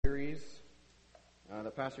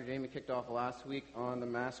Pastor Jamie kicked off last week on the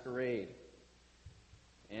masquerade.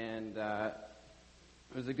 And it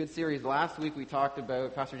was a good series. Last week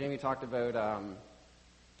Pastor Jamie talked about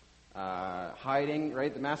hiding,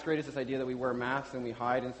 right? The masquerade is this idea that we wear masks and we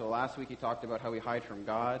hide. And so last week he talked about how we hide from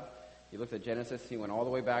God. He looked at Genesis. He went all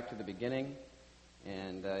the way back to the beginning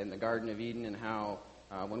and in the Garden of Eden, and how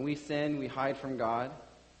when we sin, we hide from God.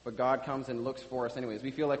 But God comes and looks for us anyways. We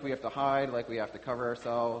feel like we have to hide, like we have to cover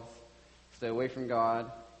ourselves, stay away from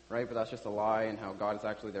God, right? But that's just a lie, and how God is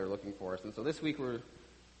actually there looking for us. And so this week we're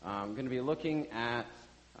going to be looking at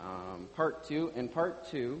part 2. And part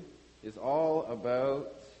 2 is all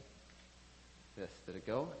about this. Did it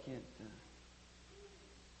go? I can't.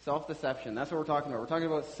 Self-deception. That's what we're talking about. We're talking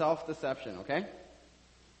about self-deception, okay?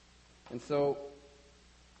 And so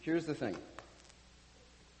here's the thing.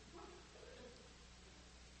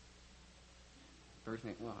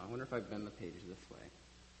 Well, I wonder if I bend the page this way,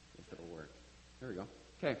 if it'll work. There we go.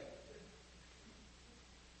 Okay.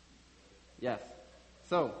 Yes.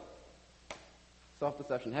 So,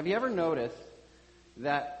 self-deception. Have you ever noticed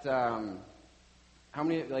that how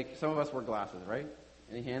many, like, some of us wear glasses, right?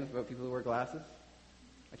 Any hands about people who wear glasses?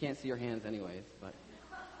 I can't see your hands anyways, but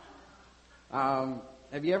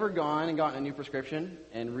have you ever gone and gotten a new prescription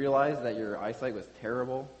and realized that your eyesight was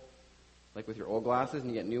terrible? Like with your old glasses, and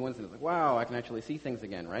you get new ones, and it's like, wow, I can actually see things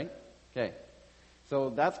again, right? Okay. So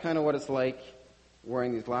that's kind of what it's like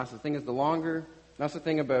wearing these glasses. The thing is, that's the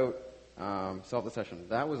thing about self-deception.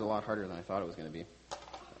 That was a lot harder than I thought it was going to be.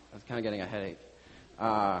 I was kind of getting a headache.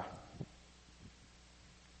 Wow,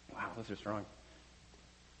 those are strong.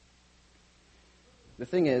 The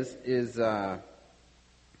thing is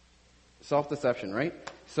self-deception, right?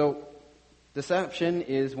 So deception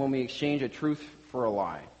is when we exchange a truth for a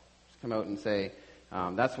lie. Come out and say,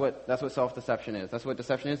 that's what self-deception is. That's what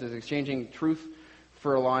deception is exchanging truth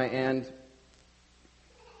for a lie. And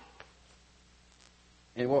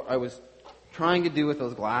what I was trying to do with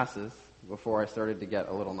those glasses before I started to get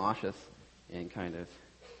a little nauseous and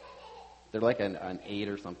they're like an 8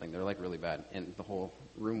 or something. They're like really bad. And the whole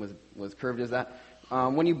room was curved as that.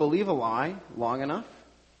 When you believe a lie long enough,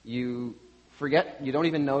 you forget, you don't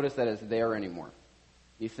even notice that it's there anymore.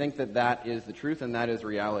 You think that is the truth and that is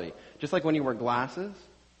reality. Just like when you wear glasses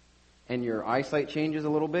and your eyesight changes a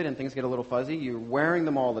little bit and things get a little fuzzy, you're wearing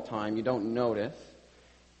them all the time, you don't notice.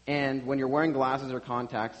 And when you're wearing glasses or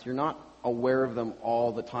contacts, you're not aware of them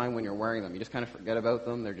all the time when you're wearing them. You just kind of forget about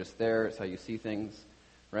them. They're just there. It's how you see things,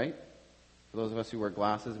 right? For those of us who wear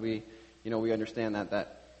glasses, we understand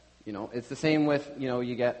that it's the same with,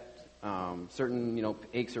 you get certain,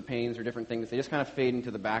 aches or pains or different things. They just kind of fade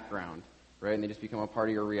into the background. Right, and they just become a part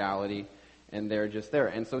of your reality, and they're just there.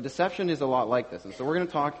 And so deception is a lot like this. And so we're going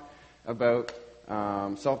to talk about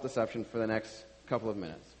self-deception for the next couple of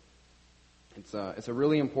minutes. It's a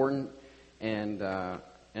really important and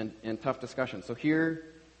tough discussion. So here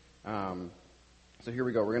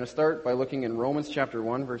we go. We're going to start by looking in Romans chapter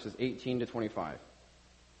 1, verses 18 to 25.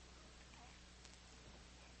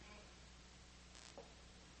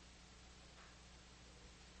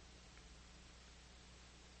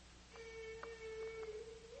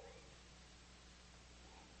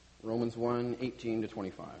 Romans 1, 18 to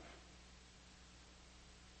 25.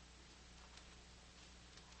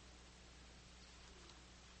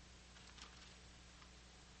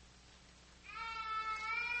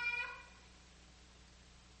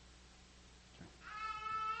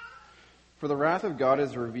 For the wrath of God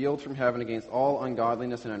is revealed from heaven against all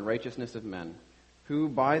ungodliness and unrighteousness of men, who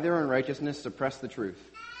by their unrighteousness suppress the truth.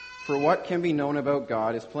 For what can be known about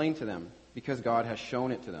God is plain to them, because God has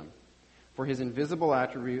shown it to them. For his invisible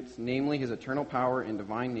attributes, namely his eternal power and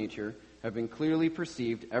divine nature, have been clearly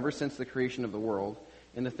perceived ever since the creation of the world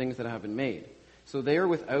in the things that have been made. So they are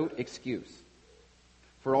without excuse.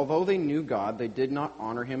 For although they knew God, they did not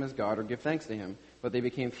honor him as God or give thanks to him, but they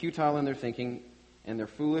became futile in their thinking, and their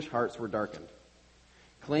foolish hearts were darkened.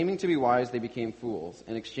 Claiming to be wise, they became fools,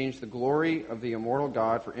 and exchanged the glory of the immortal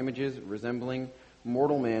God for images resembling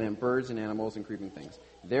mortal man and birds and animals and creeping things.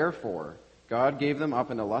 Therefore, God gave them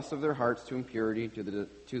up in the lust of their hearts to impurity, to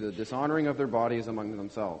the dishonoring of their bodies among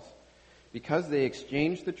themselves, because they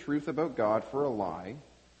exchanged the truth about God for a lie,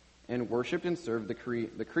 and worshipped and served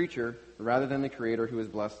the creature rather than the Creator, who is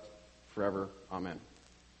blessed forever. Amen.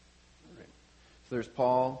 All right. So there's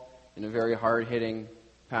Paul in a very hard-hitting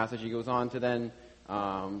passage. He goes on to then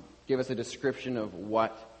give us a description of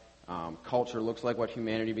what culture looks like, what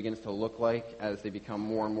humanity begins to look like as they become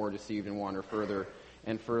more and more deceived and wander further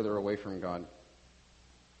and further away from God.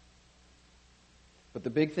 But the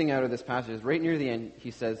big thing out of this passage is right near the end, he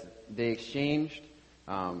says they exchanged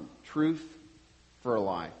truth for a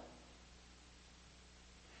lie.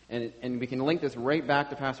 And we can link this right back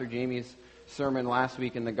to Pastor Jamie's sermon last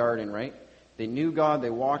week in the garden, right? They knew God, they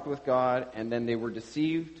walked with God, and then they were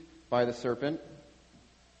deceived by the serpent.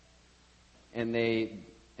 And they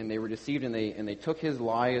were deceived, and they took his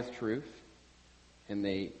lie as truth, and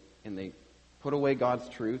they put away God's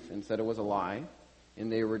truth and said it was a lie,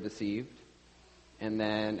 and they were deceived. And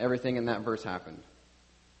then everything in that verse happened.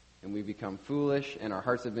 And we become foolish, and our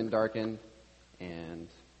hearts have been darkened, and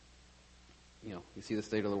you see the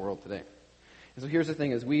state of the world today. And so here's the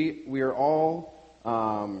thing: is we are all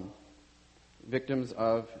victims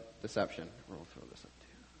of deception. We'll throw this up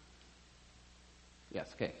too.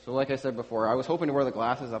 Yes, okay. So like I said before, I was hoping to wear the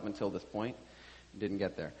glasses up until this point. Didn't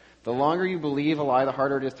get there. The longer you believe a lie, the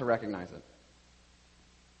harder it is to recognize it.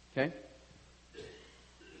 Okay?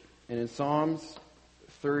 And in Psalms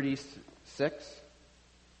 36,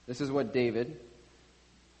 this is what David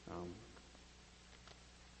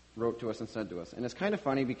wrote to us and said to us. And it's kind of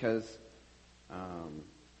funny because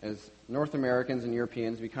as North Americans and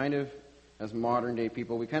Europeans, we kind of, as modern day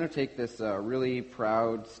people, we kind of take this really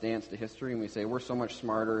proud stance to history, and we say we're so much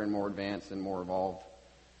smarter and more advanced and more evolved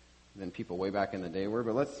than people way back in the day were.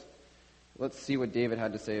 But let's see what David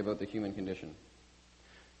had to say about the human condition.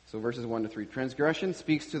 So verses 1 to 3. Transgression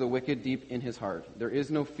speaks to the wicked deep in his heart. There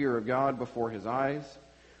is no fear of God before his eyes,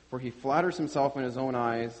 for he flatters himself in his own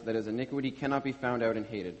eyes that his iniquity cannot be found out and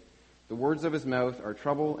hated. The words of his mouth are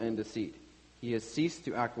trouble and deceit. He has ceased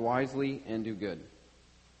to act wisely and do good.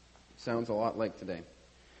 Sounds a lot like today.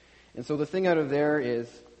 And so the thing out of there is,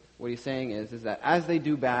 what he's saying is that as they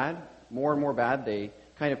do bad, more and more bad, they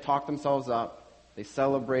kind of talk themselves up, they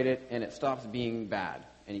celebrate it, and it stops being bad,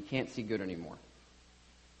 and you can't see good anymore.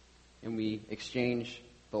 And we exchange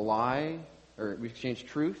we exchange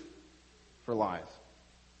truth for lies.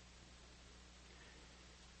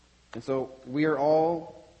 And so we are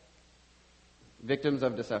all victims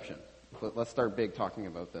of deception. But let's start big talking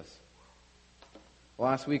about this.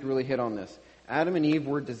 Last week really hit on this. Adam and Eve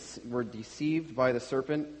were deceived by the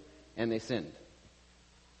serpent, and they sinned.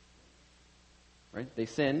 Right? They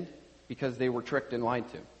sinned because they were tricked and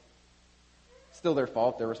lied to. Still their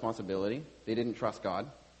fault, their responsibility. They didn't trust God.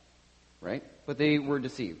 Right? But they were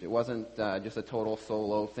deceived. It wasn't just a total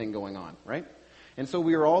solo thing going on. Right? And so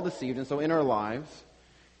we are all deceived. And so in our lives,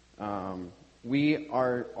 we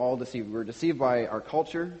are all deceived. We're deceived by our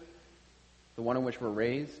culture, the one in which we're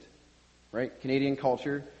raised. Right? Canadian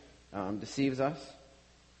culture deceives us.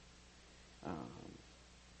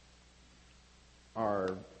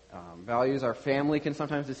 Our values, our family can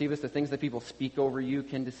sometimes deceive us. The things that people speak over you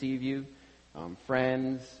can deceive you.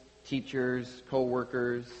 Friends, teachers,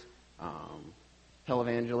 co-workers,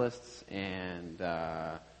 televangelists, and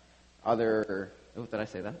other... Oh, did I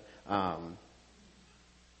say that?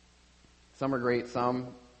 Some are great, some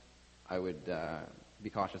I would be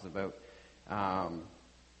cautious about.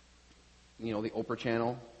 The Oprah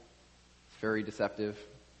channel, it's very deceptive,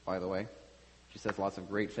 by the way. She says lots of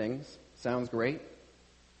great things. Sounds great,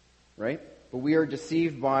 right? But we are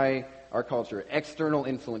deceived by our culture. External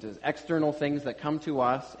influences, external things that come to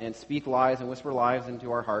us and speak lies and whisper lies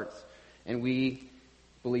into our hearts, and we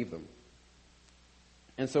believe them.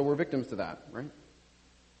 And so we're victims to that, right?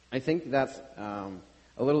 I think that's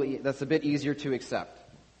that's a bit easier to accept.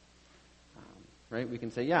 Right? We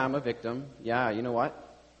can say, yeah, I'm a victim. Yeah, you know what?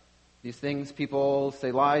 These things, people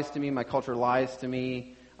say lies to me, my culture lies to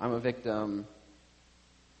me, I'm a victim.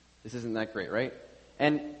 This isn't that great, right?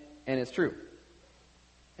 And it's true.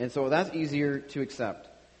 And so that's easier to accept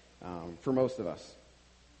for most of us.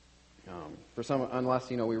 For some, unless,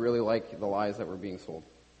 we really like the lies that were being sold.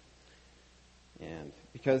 And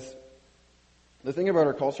because the thing about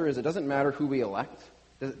our culture is it doesn't matter who we elect.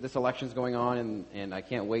 This election's going on, and I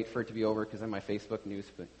can't wait for it to be over because on my Facebook news,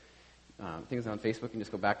 things on Facebook can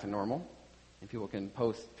just go back to normal, and people can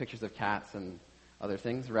post pictures of cats and other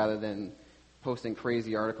things rather than posting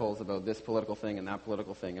crazy articles about this political thing and that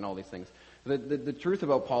political thing and all these things. The truth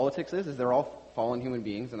about politics is they're all fallen human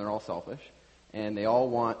beings and they're all selfish, and they all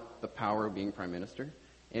want the power of being prime minister.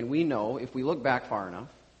 And we know if we look back far enough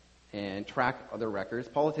and track other records,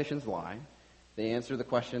 politicians lie. They answer the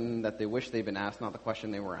question that they wish they'd been asked, not the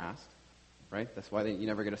question they were asked. Right? That's why you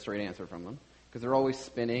never get a straight answer from them. Because they're always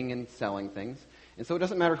spinning and selling things. And so it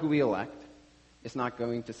doesn't matter who we elect. It's not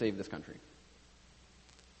going to save this country.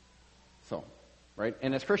 So, right?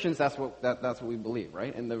 And as Christians, that's what we believe,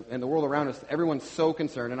 right? And the world around us, everyone's so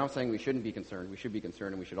concerned. And I'm not saying we shouldn't be concerned. We should be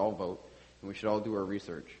concerned, and we should all vote, and we should all do our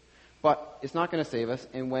research. But it's not going to save us.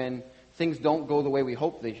 And when things don't go the way we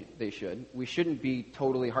hope they should, we shouldn't be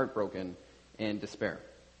totally heartbroken and despair,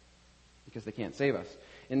 because they can't save us.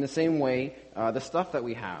 In the same way, the stuff that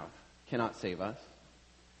we have cannot save us.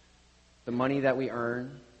 the money that we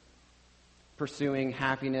earn, pursuing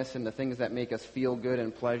happiness and the things that make us feel good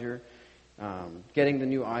and pleasure, getting the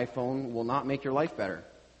new iPhone will not make your life better,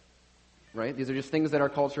 right? These are just things that our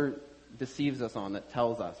culture deceives us on, that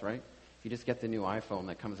tells us, right? If you just get the new iPhone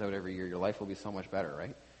that comes out every year, your life will be so much better,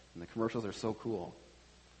 right? And the commercials are so cool.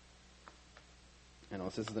 I know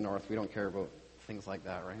this is the North. We don't care about things like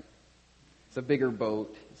that, right? It's a bigger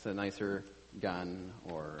boat. It's a nicer gun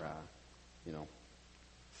or,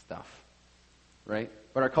 stuff, right?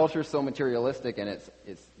 But our culture is so materialistic, and it's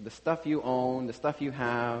the stuff you own, the stuff you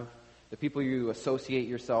have, the people you associate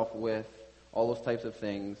yourself with, all those types of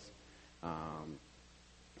things.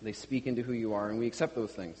 They speak into who you are, and we accept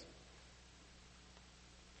those things.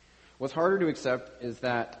 What's harder to accept is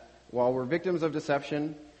that while we're victims of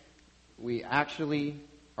deception, we actually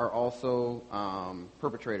are also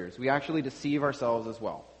perpetrators. We actually deceive ourselves as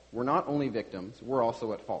well. We're not only victims, we're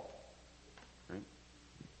also at fault. Right?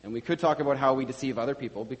 And we could talk about how we deceive other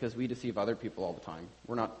people, because we deceive other people all the time.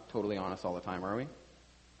 We're not totally honest all the time, are we?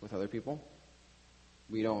 With other people?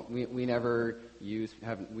 We've never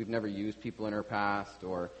used people in our past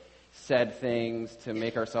or said things to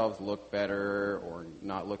make ourselves look better or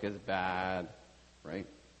not look as bad, right?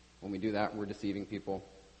 When we do that, we're deceiving people.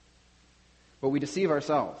 But we deceive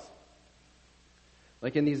ourselves.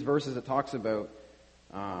 Like in these verses, it talks about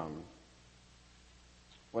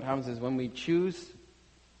what happens is when we've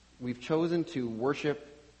chosen to worship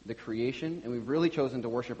the creation, and we've really chosen to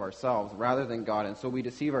worship ourselves rather than God, and so we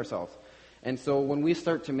deceive ourselves. And so when we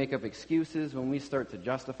start to make up excuses, when we start to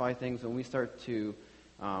justify things, when we start to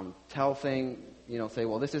tell things, say,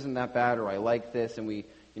 well, this isn't that bad, or I like this, and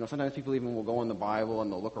sometimes people even will go in the Bible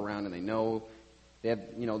and they'll look around and they know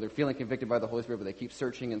they're feeling convicted by the Holy Spirit, but they keep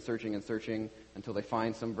searching and searching and searching until they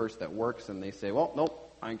find some verse that works, and they say, well,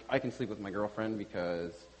 nope, I can sleep with my girlfriend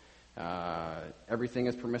because everything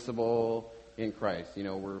is permissible in Christ.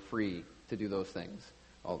 We're free to do those things.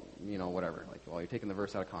 Whatever. You're taking the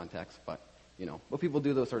verse out of context, but people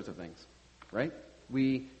do those sorts of things, right?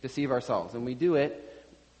 We deceive ourselves, and we do it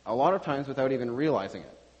a lot of times without even realizing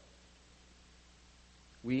it.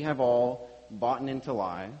 We have all bought into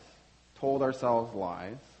lies, told ourselves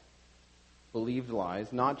lies, believed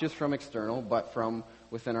lies, not just from external, but from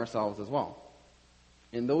within ourselves as well.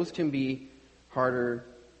 And those can be harder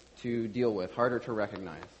to deal with, harder to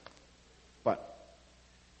recognize. But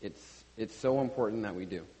it's so important that we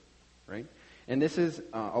do, right? And this is,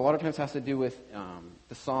 a lot of times has to do with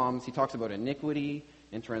the Psalms. He talks about iniquity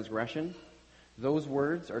and transgression. Those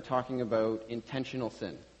words are talking about intentional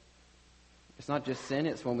sin. It's not just sin,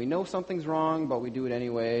 it's when we know something's wrong, but we do it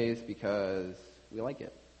anyways because we like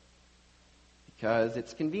it. Because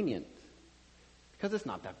it's convenient. Because it's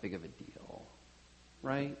not that big of a deal.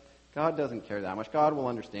 Right? God doesn't care that much. God will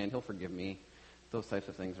understand. He'll forgive me. Those types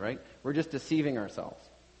of things, right? We're just deceiving ourselves.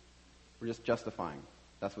 We're just justifying.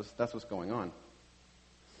 That's what's going on.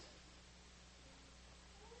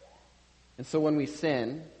 And so when we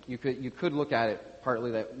sin, you could look at it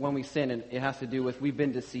partly that when we sin, and it has to do with we've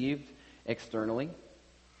been deceived externally,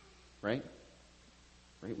 right?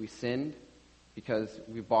 We sinned because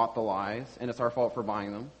we bought the lies, and it's our fault for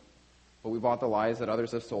buying them. But we bought the lies that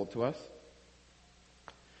others have sold to us.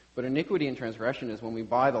 But iniquity and transgression is when we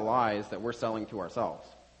buy the lies that we're selling to ourselves.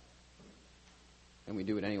 And we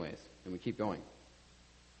do it anyways, and we keep going.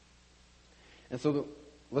 And so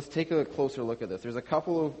let's take a closer look at this. There's a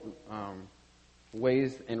couple of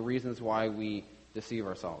ways and reasons why we deceive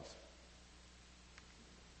ourselves.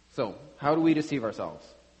 So, how do we deceive ourselves?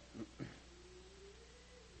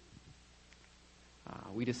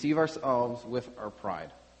 We deceive ourselves with our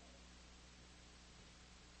pride.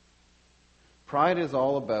 Pride is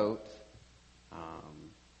all about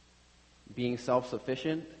being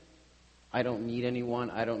self-sufficient. I don't need anyone.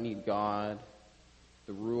 I don't need God.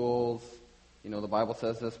 The rules, the Bible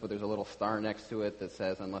says this, but there's a little star next to it that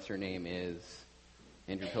says, unless your name is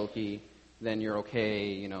Andrew Pilkey, then you're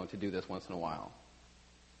okay, to do this once in a while.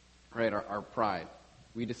 Right? Our pride.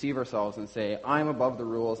 We deceive ourselves and say, I'm above the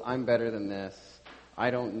rules. I'm better than this.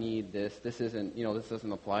 I don't need this. This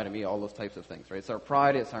doesn't apply to me. All those types of things, right? It's our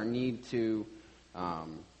pride. It's our need to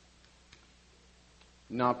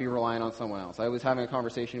not be relying on someone else. I was having a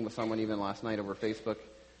conversation with someone even last night over Facebook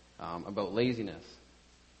about laziness.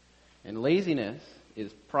 And laziness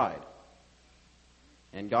is pride.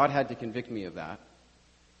 And God had to convict me of that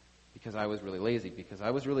because I was really lazy, because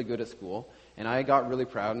I was really good at school, and I got really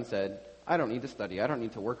proud and said, I don't need to study, I don't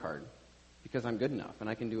need to work hard, because I'm good enough, and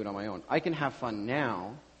I can do it on my own. I can have fun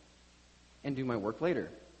now and do my work later,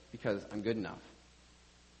 because I'm good enough.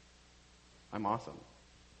 I'm awesome.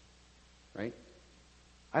 Right?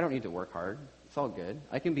 I don't need to work hard. It's all good.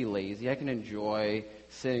 I can be lazy. I can enjoy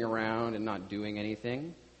sitting around and not doing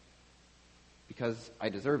anything because I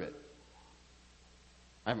deserve it.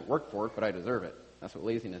 I haven't worked for it, but I deserve it. That's what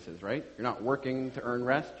laziness is, right? You're not working to earn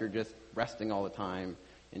rest. You're just resting all the time,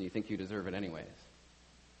 and you think you deserve it anyways.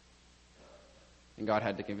 And God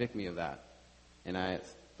had to convict me of that. And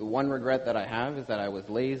the one regret that I have is that I was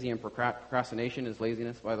lazy, and procrastination is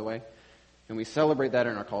laziness, by the way. And we celebrate that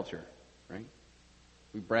in our culture, right?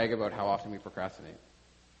 We brag about how often we procrastinate,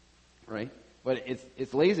 right? But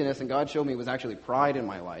it's laziness, and God showed me it was actually pride in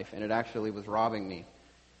my life, and it actually was robbing me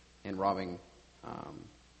and robbing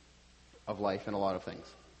of life and a lot of things.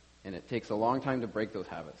 And it takes a long time to break those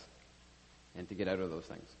habits and to get out of those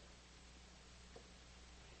things.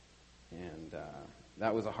 And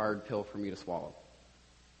that was a hard pill for me to swallow.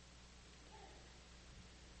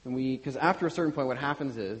 And because after a certain point, what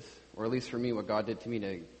happens is, or at least for me, what God did to me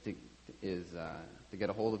to get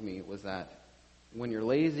a hold of me was that when you're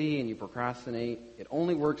lazy and you procrastinate, it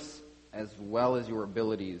only works as well as your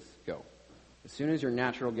abilities go. As soon as your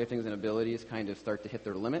natural giftings and abilities kind of start to hit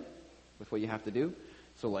their limit with what you have to do,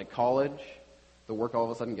 so like college, the work all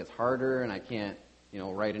of a sudden gets harder, and I can't,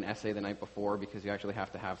 write an essay the night before because you actually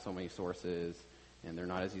have to have so many sources, and they're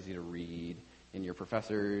not as easy to read, and your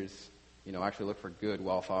professors, actually look for good,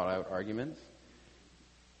 well-thought-out arguments,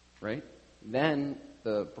 right? Then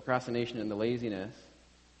the procrastination and the laziness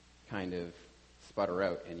kind of sputter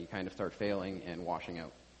out, and you kind of start failing and washing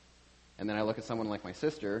out. And then I look at someone like my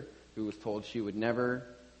sister, who was told she would never,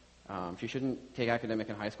 she shouldn't take academic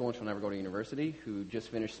in high school and she'll never go to university, who just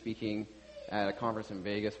finished speaking at a conference in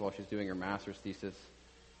Vegas while she's doing her master's thesis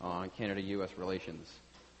on Canada-U.S. relations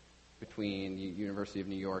between the University of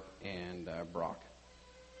New York and Brock.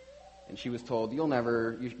 And she was told,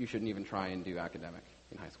 you shouldn't even try and do academic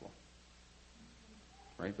in high school.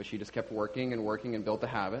 Right? But she just kept working and built the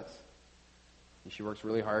habits. And she works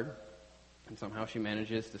really hard. And somehow she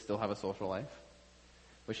manages to still have a social life.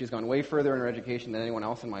 But she's gone way further in her education than anyone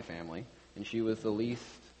else in my family. And she was the least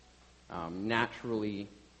naturally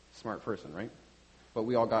smart person, right? But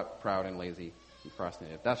we all got proud and lazy and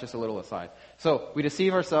procrastinated. That's just a little aside. So we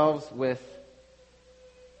deceive ourselves with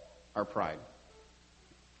our pride.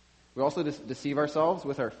 We also deceive ourselves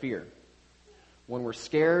with our fear. When we're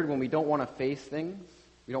scared, when we don't want to face things,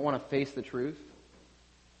 we don't want to face the truth,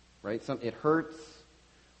 right? It hurts,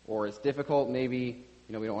 or it's difficult. Maybe,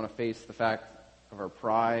 we don't want to face the fact of our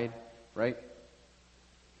pride, right?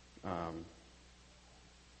 We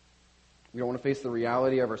don't want to face the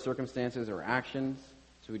reality of our circumstances or actions,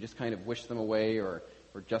 so we just kind of wish them away or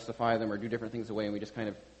justify them or do different things away, and we just kind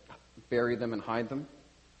of bury them and hide them,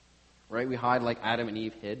 right? We hide like Adam and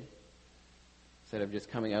Eve hid, instead of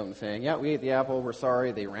just coming out and saying, yeah, we ate the apple, we're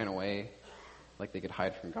sorry, they ran away, like they could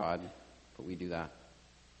hide from God, but we do that.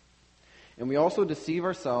 And we also deceive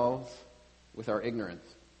ourselves with our ignorance,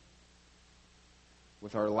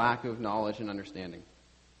 with our lack of knowledge and understanding.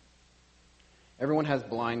 Everyone has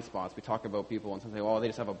blind spots. We talk about people and some say, they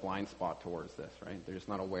just have a blind spot towards this, right? They're just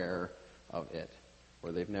not aware of it.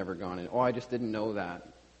 Or they've never gone in, I just didn't know that,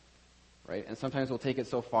 right? And sometimes we'll take it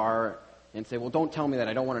so far and say, don't tell me that,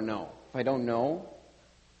 I don't want to know. If I don't know,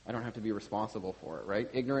 I don't have to be responsible for it, right?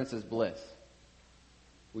 Ignorance is bliss,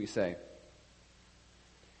 we say.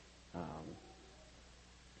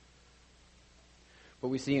 But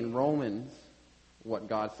we see in Romans what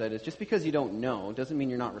God said is just because you don't know doesn't mean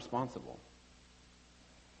you're not responsible.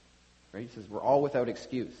 Right? He says we're all without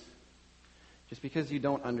excuse. Just because you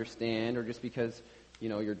don't understand, or just because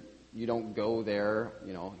you don't go there,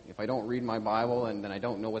 if I don't read my Bible and then I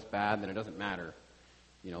don't know what's bad, then it doesn't matter.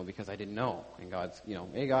 Because I didn't know. And God's,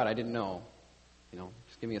 hey God, I didn't know.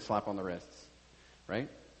 Just give me a slap on the wrists. Right?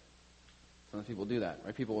 Some people do that,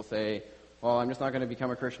 right? People will say, I'm just not going to become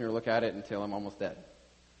a Christian or look at it until I'm almost dead.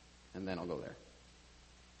 And then I'll go there.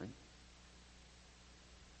 Right?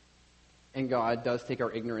 And God does take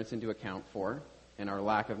our ignorance into account and our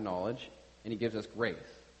lack of knowledge, and He gives us grace.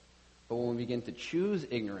 But when we begin to choose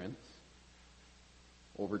ignorance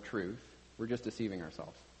over truth, we're just deceiving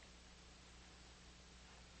ourselves.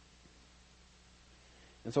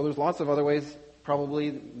 And so there's lots of other ways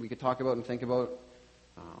probably we could talk about and think about.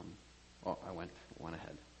 I went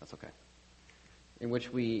ahead. That's okay. In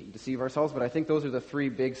which we deceive ourselves, but I think those are the three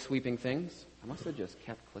big sweeping things. I must have just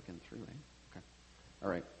kept clicking through, eh? Okay. All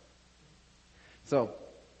right. So,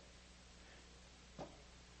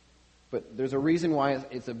 but there's a reason why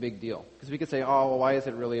it's a big deal. Because we could say, why is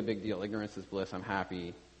it really a big deal? Ignorance is bliss. I'm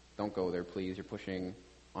happy. Don't go there, please. You're pushing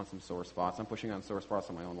on some sore spots. I'm pushing on sore spots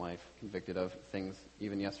in my own life, convicted of things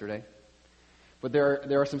even yesterday. But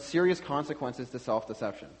there are some serious consequences to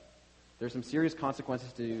self-deception. There's some serious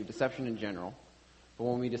consequences to deception in general, but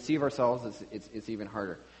when we deceive ourselves, it's even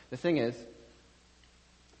harder. The thing is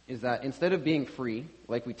that instead of being free,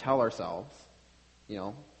 like we tell ourselves,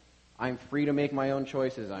 I'm free to make my own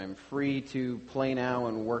choices, I'm free to play now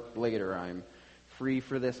and work later, I'm free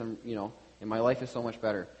for this, and my life is so much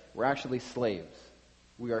better. We're actually slaves.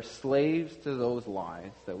 We are slaves to those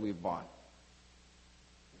lies that we've bought.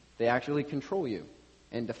 They actually control you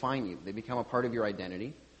and define you. They become a part of your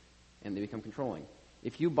identity, and they become controlling.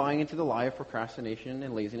 If you buy into the lie of procrastination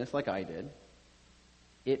and laziness like I did,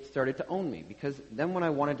 it started to own me, because then when I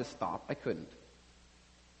wanted to stop, I couldn't.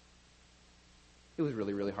 It was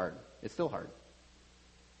really, really hard. It's still hard.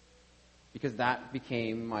 Because that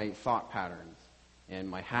became my thought patterns and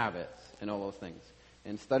my habits and all those things.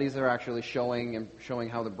 And studies are actually showing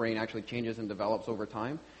how the brain actually changes and develops over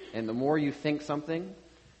time. And the more you think something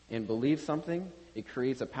and believe something, it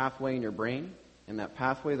creates a pathway in your brain. And that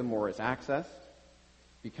pathway, the more it's accessed,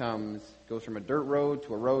 goes from a dirt road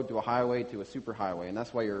to a highway to a superhighway. And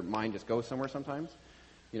that's why your mind just goes somewhere sometimes.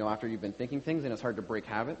 After you've been thinking things, and it's hard to break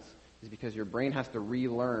habits, is because your brain has to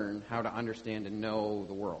relearn how to understand and know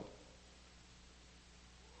the world.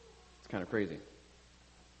 It's kind of crazy.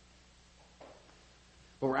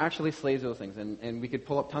 But we're actually slaves to those things. And we could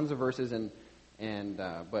pull up tons of verses,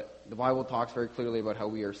 but the Bible talks very clearly about how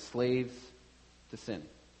we are slaves to sin.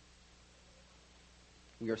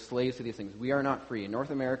 We are slaves to these things. We are not free. In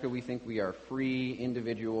North America, we think we are free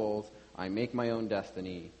individuals. I make my own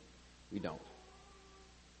destiny. We don't.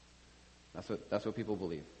 That's what people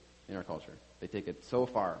believe in our culture. They take it so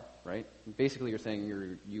far, right? Basically, you're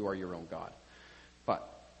saying you are your own God. But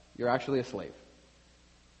you're actually a slave.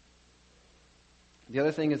 The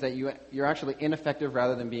other thing is that you're actually ineffective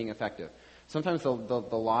rather than being effective. Sometimes the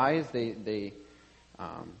lies,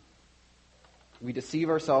 we deceive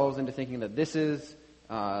ourselves into thinking that this is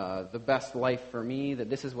the best life for me, that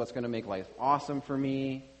this is what's going to make life awesome for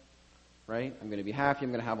me, right? I'm going to be happy,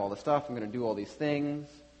 I'm going to have all this stuff, I'm going to do all these things,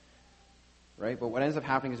 right? But what ends up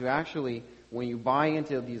happening is when you buy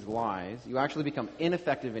into these lies, you actually become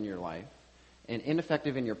ineffective in your life and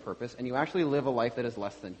ineffective in your purpose, and you actually live a life that is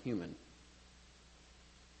less than human.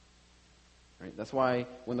 Right? That's why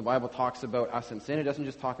when the Bible talks about us in sin, it doesn't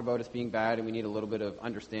just talk about us being bad and we need a little bit of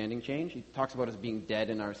understanding change. It talks about us being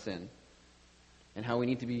dead in our sin and how we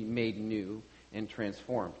need to be made new and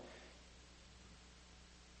transformed.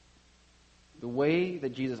 The way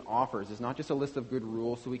that Jesus offers is not just a list of good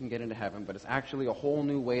rules so we can get into heaven, but it's actually a whole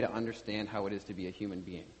new way to understand how it is to be a human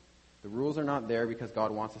being. The rules are not there because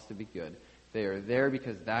God wants us to be good. They are there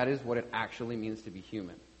because that is what it actually means to be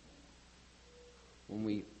human. When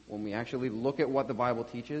we actually look at what the Bible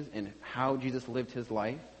teaches and how Jesus lived his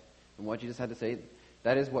life and what Jesus had to say,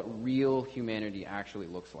 that is what real humanity actually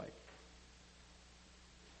looks like.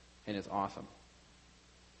 And it's awesome.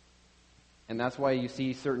 And that's why you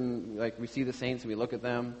see we see the saints and we look at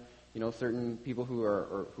them, certain people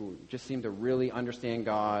who just seem to really understand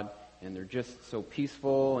God, and they're just so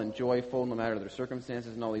peaceful and joyful no matter their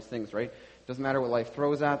circumstances and all these things, right? Doesn't matter what life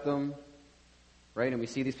throws at them. Right? And we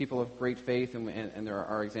see these people of great faith, and there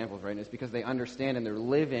are examples, right? And it's because they understand and they're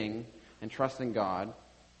living and trusting God,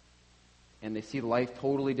 and they see life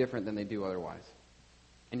totally different than they do otherwise.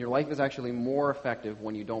 And your life is actually more effective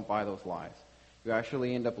when you don't buy those lies. You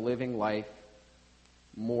actually end up living life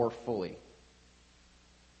more fully.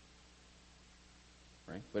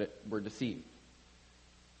 Right? But we're deceived.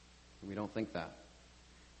 We don't think that.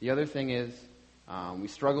 The other thing is we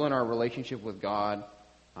struggle in our relationship with God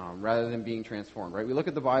rather than being transformed, right? We look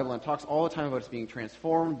at the Bible and it talks all the time about us being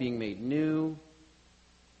transformed, being made new,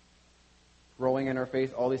 growing in our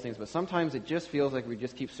faith, all these things. But sometimes it just feels like we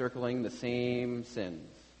just keep circling the same sins,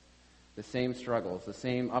 the same struggles, the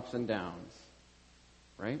same ups and downs,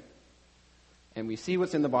 right? And we see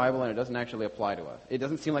what's in the Bible and it doesn't actually apply to us. It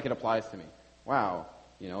doesn't seem like it applies to me. Wow,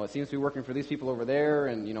 it seems to be working for these people over there,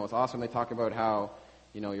 and, it's awesome. They talk about how,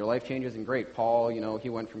 your life changes, and great. Paul, he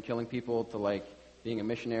went from killing people to, being a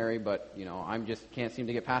missionary, but, I just can't seem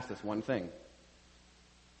to get past this one thing.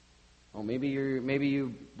 Well, maybe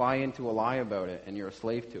you buy into a lie about it and you're a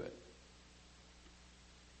slave to it.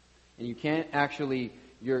 And you can't actually,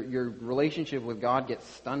 your relationship with God gets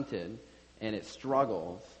stunted and it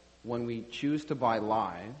struggles when we choose to buy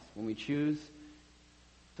lies,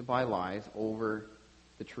 over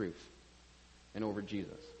the truth and over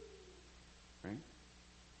Jesus. Right?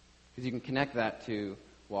 Because you can connect that to,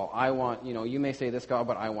 well, I want, you may say this, God,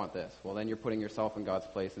 but I want this. Well, then you're putting yourself in God's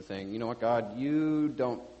place and saying, you know what, God, you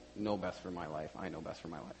don't know best for my life. I know best for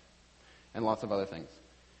my life. And lots of other things.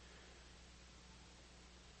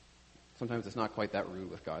 sometimes it's not quite that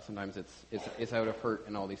rude with God. Sometimes it's out of hurt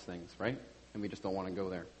and all these things, right? And we just don't want to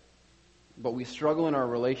go there. But we struggle in our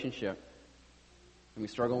relationship, and we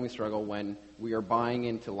struggle when we are buying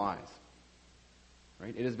into lies.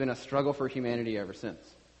 Right? It has been a struggle for humanity ever since.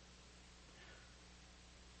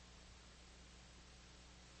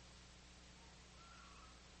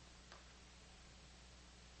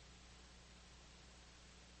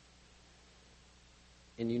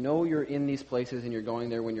 And you know you're in these places and you're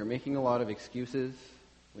going there when you're making a lot of excuses,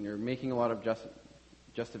 when you're making a lot of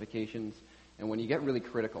justifications, and when you get really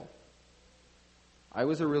critical. I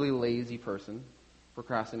was a really lazy person,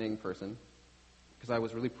 procrastinating person, because I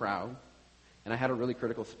was really proud, and I had a really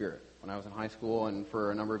critical spirit when I was in high school and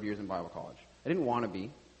for a number of years in Bible college. I didn't want to be.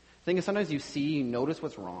 The thing is, sometimes you notice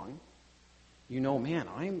what's wrong. You know, man,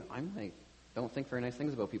 I'm like, don't think very nice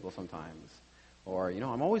things about people sometimes. Or,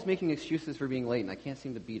 I'm always making excuses for being late and I can't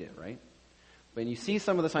seem to beat it, right? But you see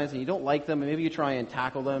some of the signs and you don't like them, and maybe you try and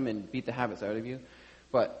tackle them and beat the habits out of you.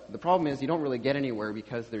 But the problem is you don't really get anywhere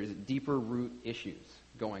because there's deeper root issues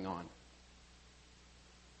going on.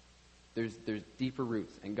 There's deeper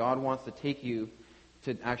roots. And God wants to take you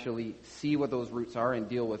to actually see what those roots are and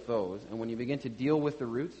deal with those. And when you begin to deal with the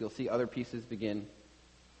roots, you'll see other pieces begin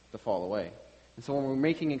to fall away. And so when we're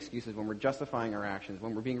making excuses, when we're justifying our actions,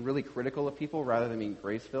 when we're being really critical of people rather than being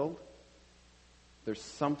grace-filled, there's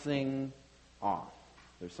something off.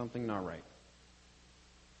 There's something not right.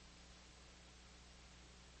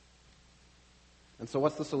 And so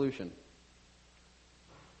what's the solution?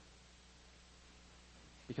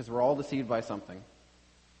 Because we're all deceived by something.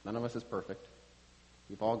 None of us is perfect.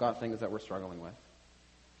 We've all got things that we're struggling with.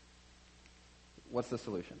 What's the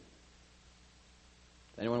solution?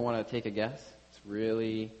 Anyone want to take a guess? It's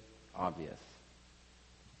really obvious.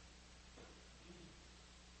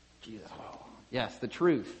 Jesus. Oh. Yes, the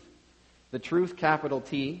truth. The truth, capital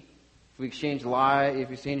T. If we exchange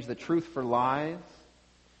the truth for lies,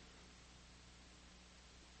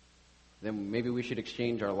 then maybe we should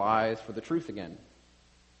exchange our lies for the truth again.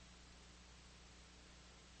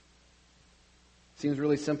 Seems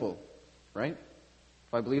really simple, right?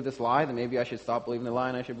 If I believe this lie, then maybe I should stop believing the lie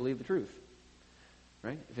and I should believe the truth.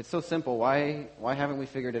 Right? If it's so simple, why haven't we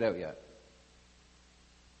figured it out yet?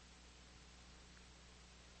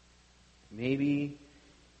 Maybe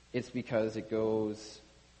it's because it goes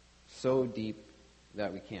so deep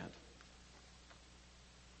that we can't.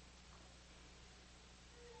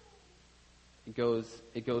 It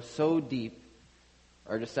goes so deep,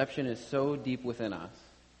 our deception is so deep within us,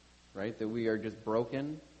 right, that we are just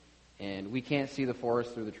broken and we can't see the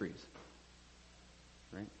forest through the trees.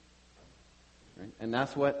 Right? And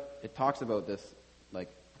that's what it talks about this, like,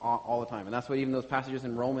 all the time. And that's what even those passages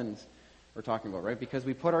in Romans are talking about, right? Because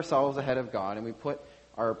we put ourselves ahead of God and we put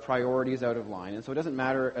our priorities out of line. And so it doesn't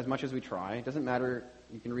matter as much as we try. It doesn't matter,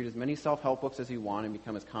 you can read as many self-help books as you want and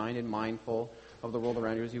become as kind and mindful of the world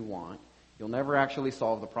around you as you want. You'll never actually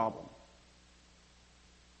solve the problem.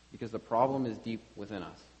 Because the problem is deep within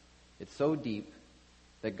us. It's so deep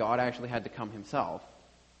that God actually had to come himself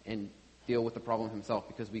and deal with the problem himself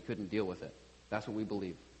because we couldn't deal with it. That's what we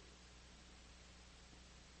believe.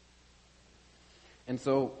 And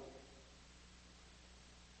so,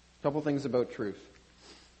 a couple things about truth.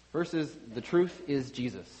 First is, the truth is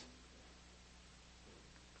Jesus.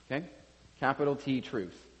 Okay? Capital T,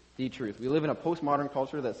 truth. The truth. We live in a postmodern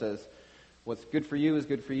culture that says, what's good for you is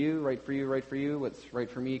good for you, right for you, right for you. What's right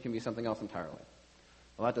for me can be something else entirely.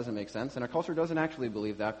 Well, that doesn't make sense. And our culture doesn't actually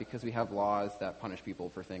believe that because we have laws that punish people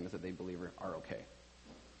for things that they believe are okay.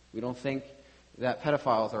 We don't think that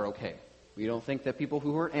pedophiles are okay. We don't think that people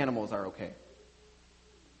who hurt animals are okay.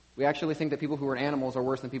 We actually think that people who hurt animals are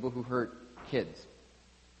worse than people who hurt kids.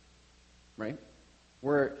 Right?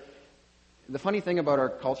 The funny thing about our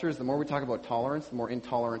culture is the more we talk about tolerance, the more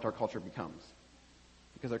intolerant our culture becomes.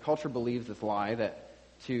 Because our culture believes this lie that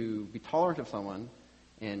to be tolerant of someone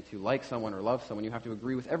and to like someone or love someone, you have to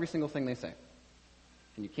agree with every single thing they say.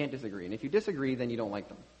 And you can't disagree. And if you disagree, then you don't like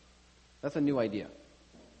them. That's a new idea.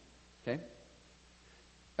 Okay?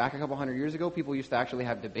 Back a couple hundred years ago, people used to actually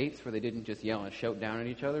have debates where they didn't just yell and shout down at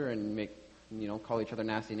each other and call each other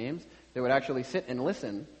nasty names. They would actually sit and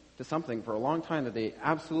listen to something for a long time that they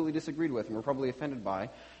absolutely disagreed with and were probably offended by,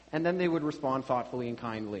 and then they would respond thoughtfully and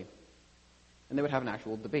kindly. And they would have an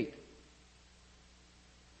actual debate.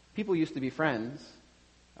 People used to be friends.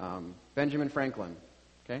 Benjamin Franklin,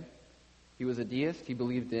 okay? He was a deist. He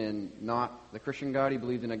believed in not the Christian God. He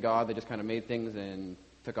believed in a God that just kind of made things and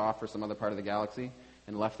took off for some other part of the galaxy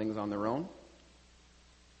and left things on their own.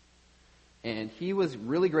 And he was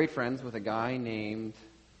really great friends with a guy named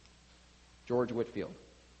George Whitefield.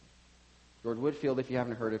 George Whitefield, if you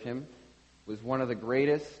haven't heard of him, was one of the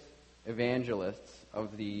greatest evangelists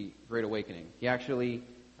of the Great Awakening. He actually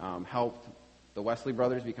helped the Wesley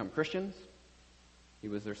brothers become Christians. He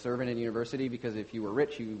was their servant in university because if you were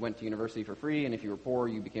rich, you went to university for free, and if you were poor,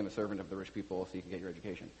 you became a servant of the rich people so you could get your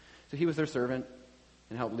education. So he was their servant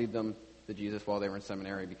and helped lead them to Jesus while they were in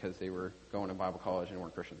seminary because they were going to Bible college and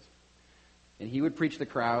weren't Christians. And he would preach to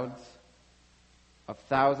crowds of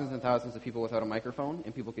thousands and thousands of people without a microphone,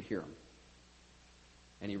 and people could hear him.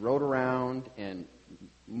 And he rode around, and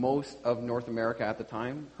most of North America at the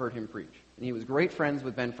time heard him preach. And he was great friends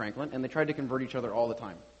with Ben Franklin, and they tried to convert each other all the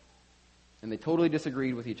time. And they totally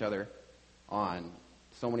disagreed with each other on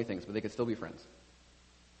so many things, but they could still be friends.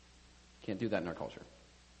 Can't do that in our culture,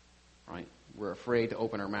 right? We're afraid to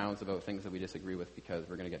open our mouths about things that we disagree with because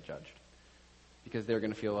we're going to get judged. Because they're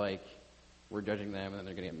going to feel like we're judging them, and then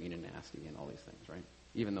they're going to get mean and nasty and all these things, right?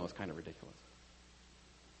 Even though it's kind of ridiculous.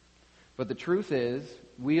 But the truth is,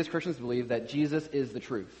 we as Christians believe that Jesus is the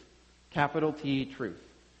truth. Capital T, truth.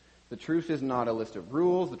 The truth is not a list of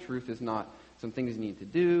rules. The truth is not some things you need to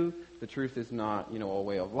do. The truth is not, a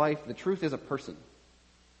way of life. The truth is a person.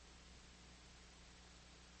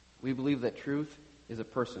 We believe that truth is a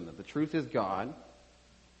person, that the truth is God.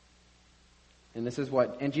 And this is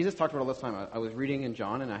and Jesus talked about all this time. I was reading in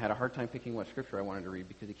John, and I had a hard time picking what scripture I wanted to read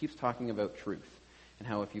because he keeps talking about truth. And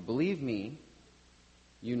how if you believe me,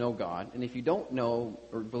 you know God. And if you don't know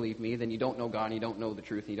or believe me, then you don't know God, and you don't know the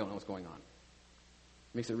truth, and you don't know what's going on.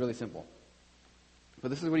 It makes it really simple. But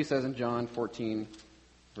this is what he says in John 14,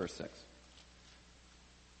 verse 6.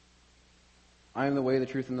 I am the way, the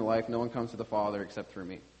truth, and the life. No one comes to the Father except through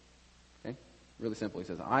me. Okay? Really simple. He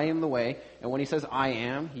says, I am the way. And when he says I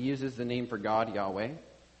am, he uses the name for God, Yahweh.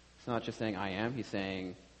 It's not just saying I am. He's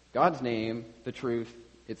saying God's name, the truth.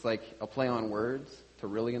 It's like a play on words to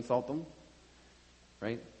really insult them.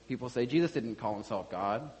 Right? People say Jesus didn't call himself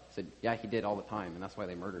God. He said, yeah, he did all the time, and that's why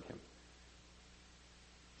they murdered him.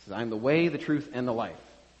 He says, I am the way, the truth, and the life.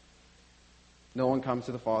 No one comes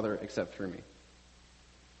to the Father except through me.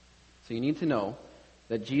 So you need to know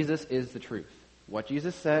that Jesus is the truth. What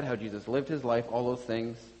Jesus said, how Jesus lived his life, all those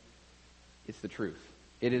things, it's the truth.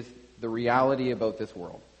 It is the reality about this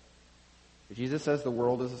world. If Jesus says the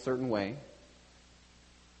world is a certain way,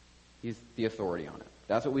 he's the authority on it.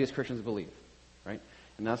 That's what we as Christians believe, right?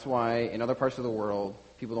 And that's why in other parts of the world,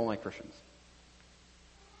 people don't like Christians.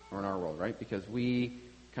 Or in our world, right? Because we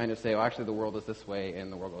kind of say, oh, actually the world is this way,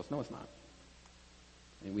 and the world goes, no, it's not.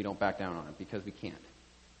 And we don't back down on it because we can't.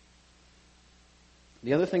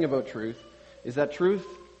 The other thing about truth is that truth,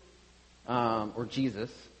 or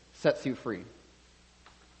Jesus, sets you free.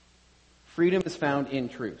 Freedom is found in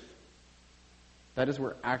truth. That is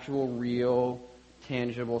where actual, real,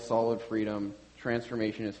 tangible, solid freedom,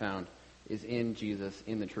 transformation is found, is in Jesus,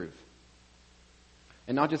 in the truth.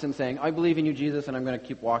 And not just in saying, I believe in you, Jesus, and I'm going to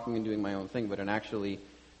keep walking and doing my own thing, but in actually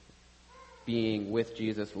being with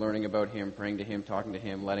Jesus, learning about him, praying to him, talking to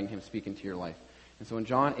him, letting him speak into your life. And so in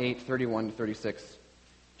John 8:31-36,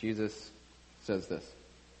 Jesus says this.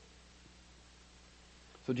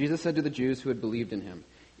 So Jesus said to the Jews who had believed in him,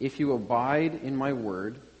 if you abide in my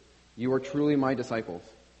word, you are truly my disciples,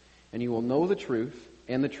 and you will know the truth,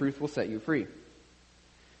 and the truth will set you free.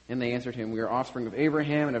 And they answered him, we are offspring of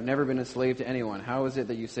Abraham and have never been enslaved to anyone. How is it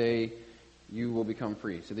that you say you will become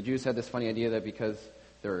free? So the Jews had this funny idea that because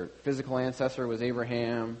their physical ancestor was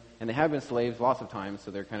Abraham, and they have been slaves lots of times,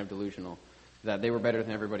 so they're kind of delusional, that they were better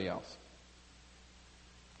than everybody else.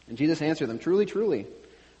 And Jesus answered them, truly, truly,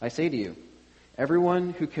 I say to you,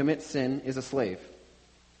 everyone who commits sin is a slave.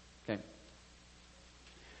 Okay.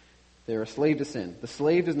 They're a slave to sin. The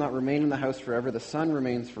slave does not remain in the house forever. The son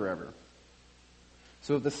remains forever.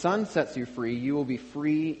 So if the Son sets you free, you will be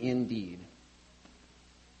free indeed.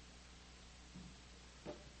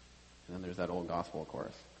 And then there's that old gospel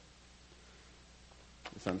chorus.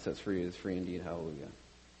 The Son sets free is free indeed. Hallelujah.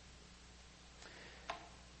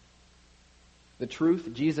 The truth,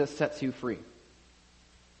 Jesus sets you free.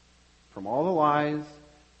 From all the lies,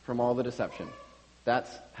 from all the deception. That's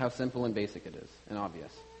how simple and basic it is, and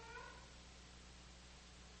obvious.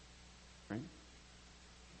 Right?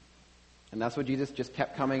 And that's what Jesus just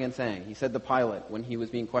kept coming and saying. He said to Pilate when he was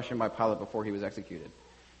being questioned by Pilate before he was executed.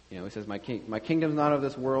 He says, my kingdom's not of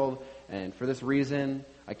this world, and for this reason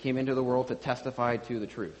I came into the world to testify to the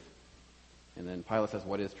truth. And then Pilate says,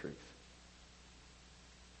 what is truth?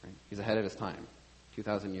 Right? He's ahead of his time.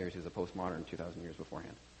 2,000 years, he's a postmodern 2,000 years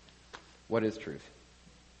beforehand. What is truth?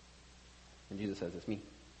 And Jesus says, it's me.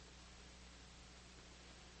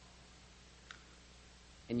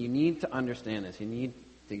 And you need to understand this. You need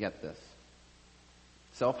to get this.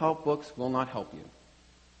 Self-help books will not help you.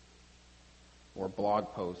 Or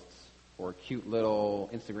blog posts, or cute little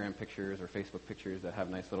Instagram pictures or Facebook pictures that have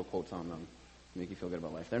nice little quotes on them to make you feel good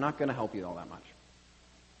about life. They're not going to help you all that much.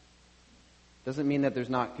 Doesn't mean that there's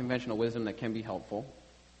not conventional wisdom that can be helpful,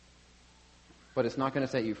 but it's not going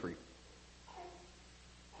to set you free.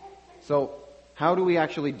 So, how do we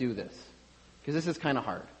actually do this? Because this is kind of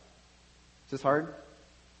hard. Is this hard?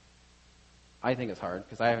 I think it's hard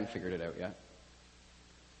because I haven't figured it out yet.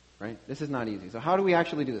 Right? This is not easy. So how do we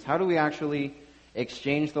actually do this? How do we actually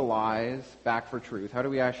exchange the lies back for truth? How do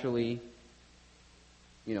we actually,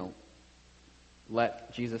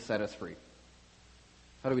 let Jesus set us free?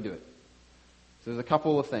 How do we do it? So there's a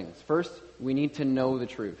couple of things. First, we need to know the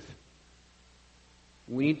truth.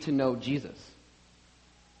 We need to know Jesus.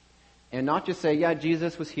 And not just say, yeah,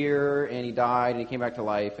 Jesus was here and he died and he came back to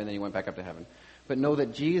life and then he went back up to heaven. But know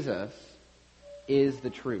that Jesus is the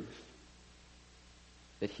truth.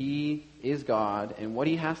 That he is God, and what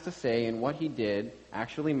he has to say and what he did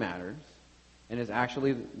actually matters, and is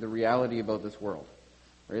actually the reality about this world.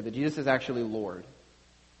 Right? That Jesus is actually Lord.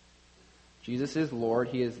 Jesus is Lord.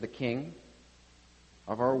 He is the King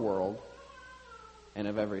of our world and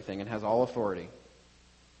of everything, and has all authority.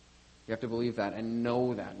 You have to believe that and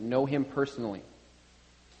know that. Know him personally.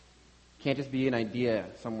 It can't just be an idea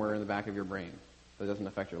somewhere in the back of your brain that doesn't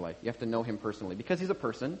affect your life. You have to know him personally. Because he's a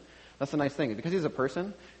person, that's the nice thing. Because he's a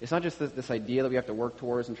person, it's not just this idea that we have to work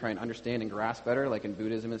towards and try and understand and grasp better, like in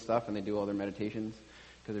Buddhism and stuff, and they do all their meditations,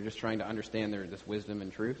 because they're just trying to understand this wisdom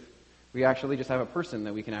and truth. We actually just have a person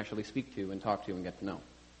that we can actually speak to and talk to and get to know.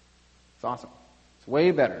 It's awesome. It's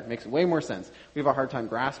way better. It makes way more sense. We have a hard time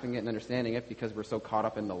grasping it and understanding it because we're so caught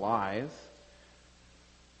up in the lies.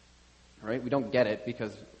 Right? We don't get it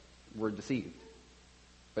because we're deceived.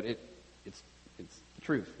 But it's the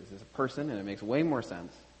truth. This is a person, and it makes way more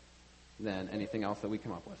sense than anything else that we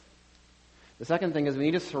come up with. The second thing is we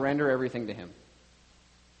need to surrender everything to him.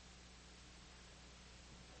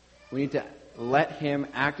 We need to let him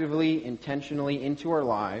actively, intentionally into our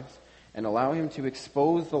lives and allow him to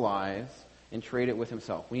expose the lies and trade it with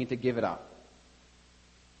himself. We need to give it up.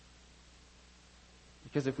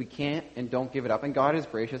 Because if we can't and don't give it up, and God is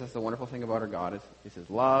gracious, that's the wonderful thing about our God, is his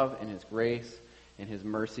love and his grace and his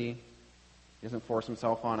mercy. He doesn't force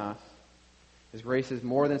himself on us. His grace is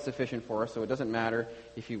more than sufficient for us, so it doesn't matter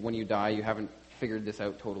if when you die, you haven't figured this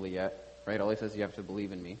out totally yet, right? All he says is you have to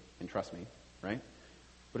believe in me and trust me, right?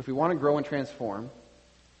 But if we want to grow and transform,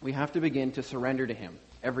 we have to begin to surrender to him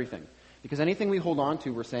everything. Because anything we hold on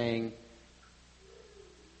to, we're saying,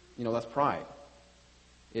 that's pride.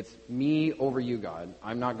 It's me over you, God.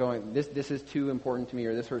 I'm not going, this is too important to me,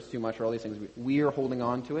 or this hurts too much, or all these things. We are holding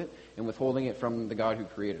on to it and withholding it from the God who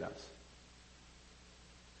created us.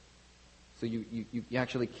 So you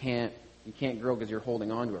actually can't grow because you're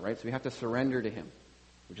holding on to it, right? So we have to surrender to him,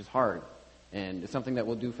 which is hard. And it's something that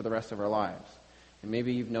we'll do for the rest of our lives. And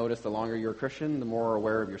maybe you've noticed the longer you're a Christian, the more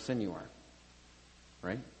aware of your sin you are.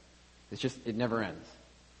 Right? It never ends.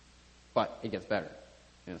 But it gets better.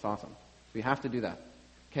 And it's awesome. So we have to do that.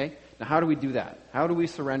 Okay? Now how do we do that? How do we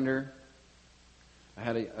surrender? I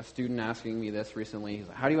had a student asking me this recently. He's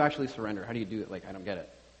like, how do you actually surrender? How do you do it? Like, I don't get it.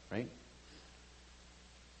 Right?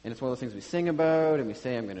 And it's one of those things we sing about and we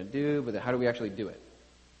say, I'm going to do, but how do we actually do it?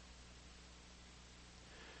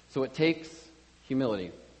 So it takes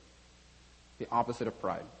humility, the opposite of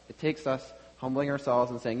pride. It takes us humbling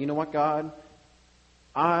ourselves and saying, you know what, God?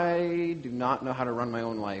 I do not know how to run my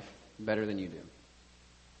own life better than you do.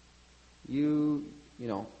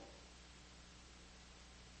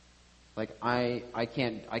 I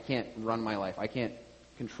can't run my life. I can't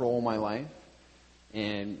control my life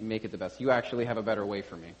and make it the best. You actually have a better way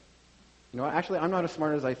for me. Actually, I'm not as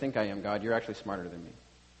smart as I think I am, God. You're actually smarter than me.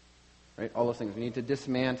 Right? All those things. We need to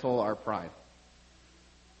dismantle our pride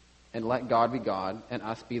and let God be God and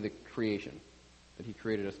us be the creation that he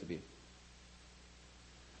created us to be.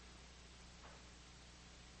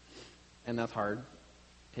 And that's hard.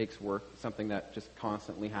 It takes work. It's something that just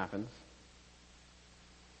constantly happens.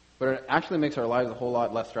 But it actually makes our lives a whole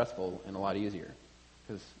lot less stressful and a lot easier.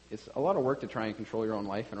 Because it's a lot of work to try and control your own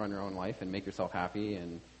life and run your own life and make yourself happy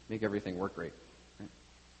and make everything work great. Right?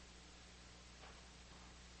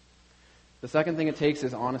 The second thing it takes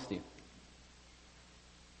is honesty.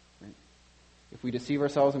 Right? If we deceive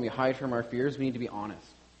ourselves and we hide from our fears, we need to be honest.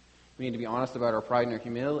 We need to be honest about our pride and our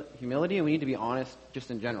humility, and we need to be honest just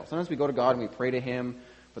in general. Sometimes we go to God and we pray to him,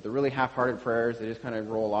 but they're really half-hearted prayers. They just kind of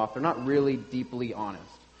roll off. They're not really deeply honest.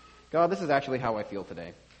 God, this is actually how I feel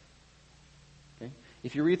today. Okay?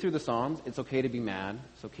 If you read through the Psalms, it's okay to be mad.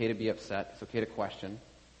 It's okay to be upset. It's okay to question.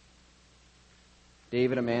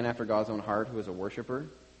 David, a man after God's own heart who is a worshiper,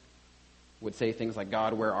 would say things like,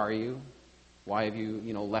 God, where are you? Why have you,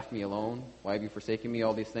 left me alone? Why have you forsaken me?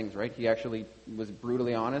 All these things, right? He actually was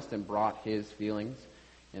brutally honest and brought his feelings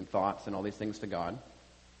and thoughts and all these things to God.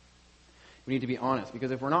 We need to be honest,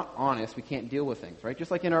 because if we're not honest, we can't deal with things, right?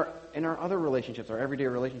 Just like in our other relationships, our everyday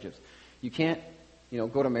relationships. You can't,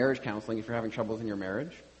 go to marriage counseling if you're having troubles in your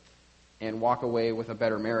marriage and walk away with a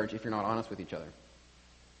better marriage if you're not honest with each other.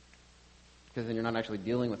 Because then you're not actually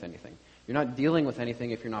dealing with anything. You're not dealing with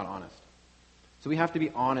anything if you're not honest. So we have to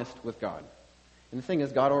be honest with God. And the thing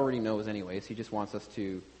is, God already knows anyways. He just wants us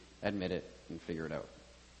to admit it and figure it out,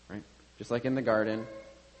 right? Just like in the garden,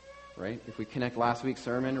 right? If we connect last week's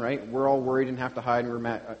sermon, right? We're all worried and have to hide, and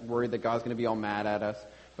we're worried that God's going to be all mad at us.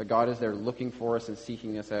 But God is there looking for us and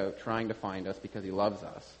seeking us out, trying to find us because he loves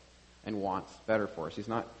us and wants better for us. He's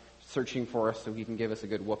not searching for us so he can give us a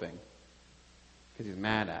good whooping because he's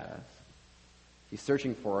mad at us. He's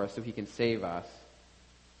searching for us so he can save us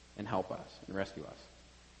and help us and rescue us.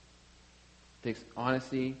 It takes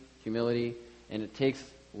honesty, humility, and it takes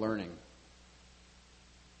learning.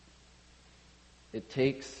 It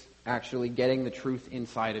takes actually getting the truth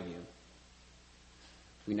inside of you.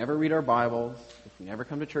 If we never read our Bibles, if we never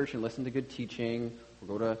come to church and listen to good teaching, or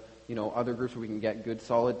go to other groups where we can get good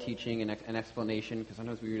solid teaching and explanation, because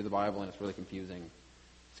sometimes we read the Bible and it's really confusing.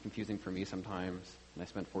 It's confusing for me sometimes, and I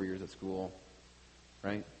spent 4 years at school,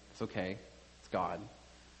 right? It's okay. It's God,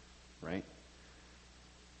 right?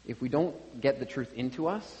 If we don't get the truth into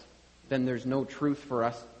us, then there's no truth for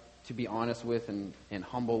us to be honest with and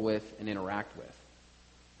humble with and interact with,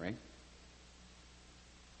 right?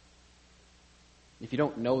 If you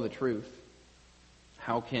don't know the truth,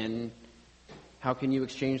 how can you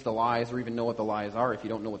exchange the lies or even know what the lies are if you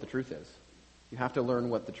don't know what the truth is? You have to learn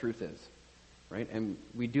what the truth is, right? And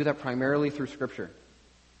we do that primarily through Scripture,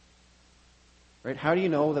 right? How do you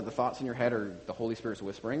know that the thoughts in your head are the Holy Spirit's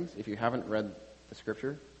whisperings if you haven't read the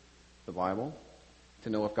Scripture, the Bible,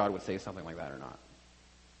 to know if God would say something like that or not,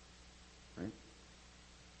 right?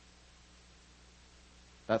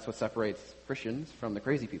 That's what separates Christians from the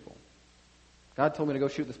crazy people. God told me to go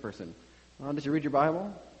shoot this person. Well, did you read your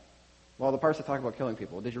Bible? Well, the parts that talk about killing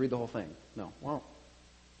people, did you read the whole thing? No. Well,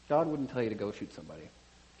 God wouldn't tell you to go shoot somebody.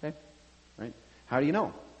 Okay? Right? How do you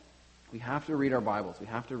know? We have to read our Bibles. We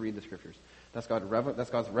have to read the Scriptures. That's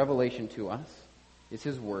God's revelation to us. It's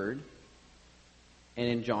his Word. And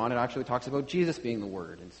in John, it actually talks about Jesus being the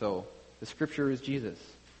Word. And so the Scripture is Jesus.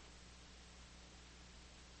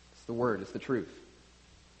 It's the Word. It's the truth.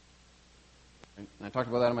 And I talked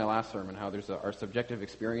about that in my last sermon, how there's our subjective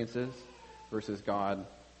experiences versus God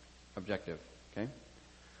objective. Okay?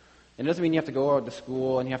 And it doesn't mean you have to go out to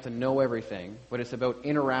school and you have to know everything, but it's about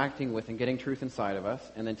interacting with and getting truth inside of us,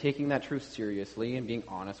 and then taking that truth seriously and being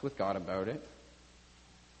honest with God about it,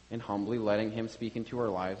 and humbly letting him speak into our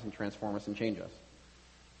lives and transform us and change us.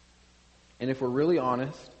 And if we're really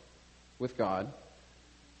honest with God,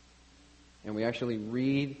 and we actually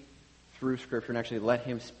read through Scripture and actually let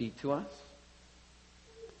him speak to us,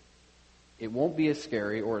 it won't be as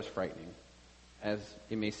scary or as frightening as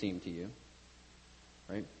it may seem to you,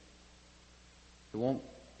 right?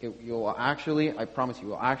 You'll actually, I promise you,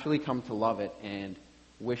 will actually come to love it and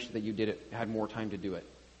wish that you had more time to do it.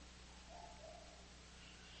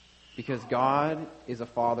 Because God is a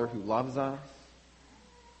Father who loves us,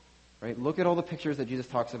 right? Look at all the pictures that Jesus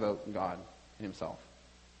talks about God and himself,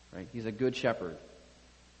 right? He's a good shepherd.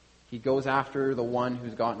 He goes after the one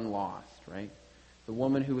who's gotten lost, right? The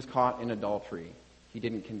woman who was caught in adultery, he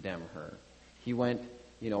didn't condemn her. He went,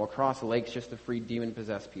 across lakes just to free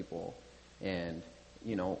demon-possessed people, and,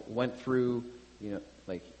 went through,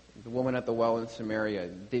 like the woman at the well in Samaria.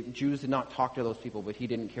 The Jews did not talk to those people, but he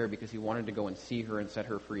didn't care because he wanted to go and see her and set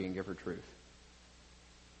her free and give her truth,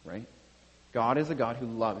 right? God is a God who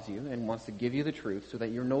loves you and wants to give you the truth so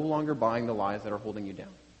that you're no longer buying the lies that are holding you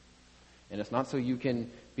down. And it's not so you can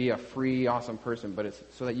be a free, awesome person, but it's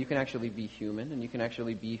so that you can actually be human and you can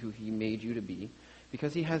actually be who he made you to be,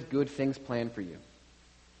 because he has good things planned for you.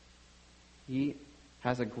 He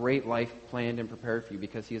has a great life planned and prepared for you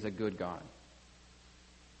because he is a good God.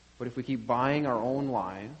 But if we keep buying our own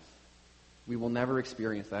lives, we will never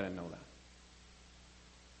experience that and know that.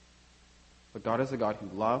 But God is a God who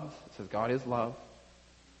loves. It says God is love.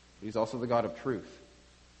 But he's also the God of truth.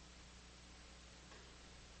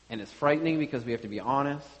 And it's frightening because we have to be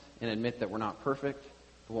honest and admit that we're not perfect.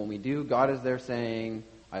 But when we do, God is there saying,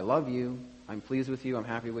 I love you, I'm pleased with you, I'm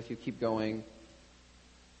happy with you, keep going.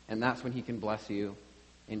 And that's when he can bless you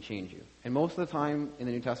and change you. And most of the time in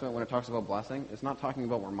the New Testament when it talks about blessing, it's not talking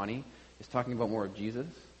about more money, it's talking about more of Jesus.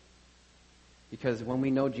 Because when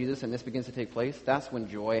we know Jesus and this begins to take place, that's when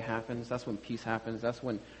joy happens, that's when peace happens, that's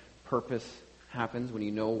when purpose happens when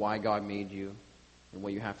you know why God made you and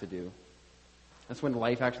what you have to do. That's when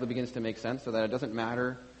life actually begins to make sense, so that it doesn't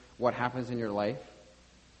matter what happens in your life,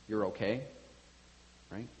 you're okay,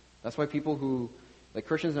 right? That's why people who, like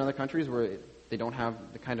Christians in other countries where they don't have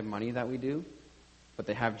the kind of money that we do, but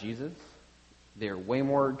they have Jesus, they're way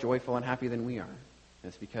more joyful and happy than we are. And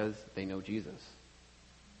it's because they know Jesus.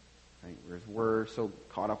 Right? Whereas we're so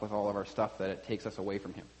caught up with all of our stuff that it takes us away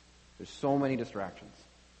from him. There's so many distractions.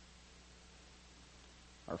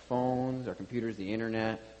 Our phones, our computers, the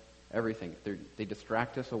internet, everything. They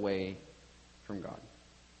distract us away from God.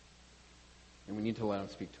 And we need to let him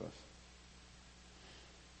speak to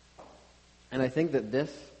us. And I think that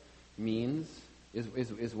this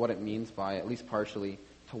is what it means by, at least partially,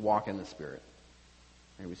 to walk in the Spirit.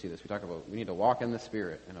 Right? We see this. We talk about we need to walk in the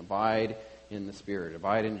Spirit and abide in the Spirit,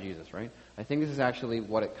 abide in Jesus, right? I think this is actually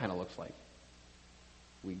what it kind of looks like.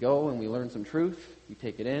 We go and we learn some truth, we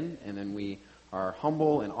take it in, and then we are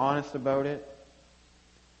humble and honest about it,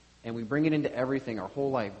 and we bring it into everything, our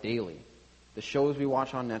whole life, daily. The shows we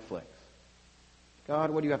watch on Netflix.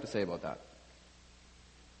 God, what do you have to say about that?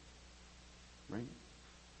 Right?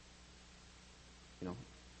 You know,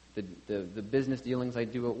 the business dealings I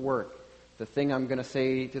do at work, the thing I'm going to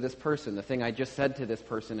say to this person, the thing I just said to this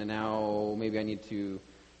person, and now maybe I need to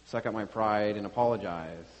suck up my pride and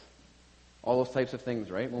apologize. All those types of things,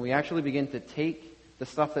 right? When we actually begin to take the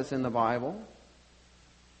stuff that's in the Bible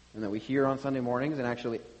and that we hear on Sunday mornings and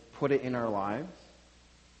actually put it in our lives,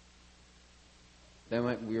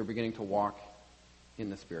 then we are beginning to walk in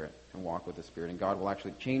the Spirit and walk with the Spirit. And God will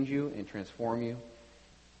actually change you and transform you.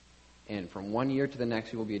 And from one year to the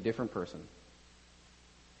next, you will be a different person.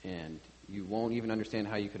 And you won't even understand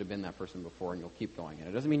how you could have been that person before, and you'll keep going. And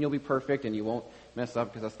it doesn't mean you'll be perfect and you won't mess up,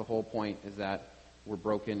 because that's the whole point, is that we're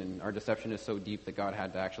broken and our deception is so deep that God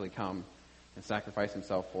had to actually come and sacrifice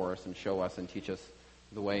himself for us and show us and teach us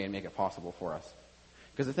the way and make it possible for us.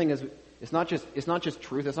 Because the thing is, it's not just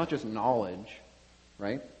truth, it's not just knowledge,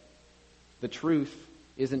 right? The truth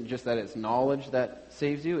isn't just that it's knowledge that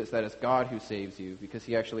saves you, it's that it's God who saves you, because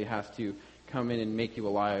he actually has to come in and make you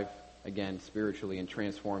alive again spiritually and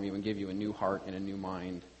transform you and give you a new heart and a new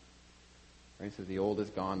mind. Right? So the old is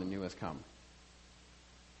gone, the new has come.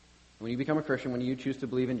 When you become a Christian, when you choose to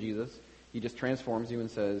believe in Jesus, he just transforms you and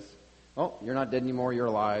says, oh, you're not dead anymore, you're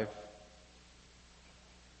alive.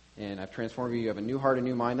 And I've transformed you, you have a new heart, a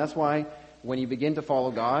new mind. That's why when you begin to follow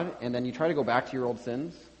God and then you try to go back to your old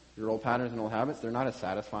sins, your old patterns and old habits, they're not as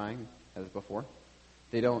satisfying as before.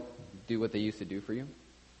 They don't do what they used to do for you.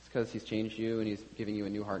 It's because he's changed you and he's giving you a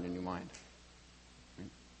new heart and a new mind. Right?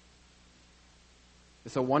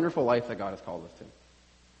 It's a wonderful life that God has called us to,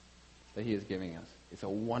 that he is giving us. It's a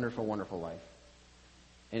wonderful, wonderful life.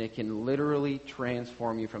 And it can literally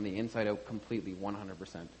transform you from the inside out completely, 100%.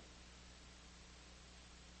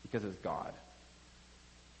 Because it's God.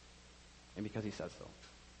 And because he says so.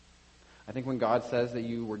 I think when God says that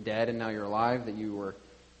you were dead and now you're alive, that you were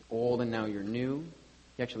old and now you're new,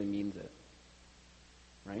 he actually means it.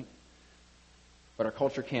 Right? But our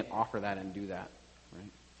culture can't offer that and do that. Right?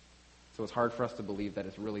 So it's hard for us to believe that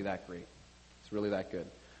it's really that great. It's really that good.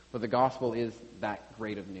 But the gospel is that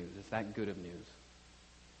great of news. It's that good of news.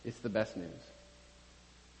 It's the best news.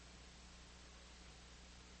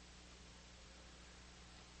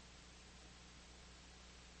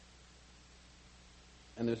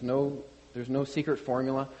 And there's no secret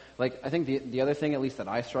formula. Like, I think the other thing, at least that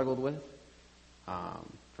I struggled with,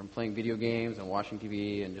 from playing video games and watching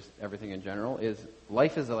TV and just everything in general, is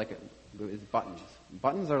life is is buttons.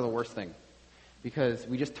 Buttons are the worst thing. Because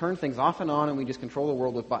we just turn things off and on and we just control the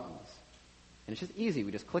world with buttons. And it's just easy.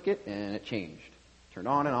 We just click it and it changed. Turned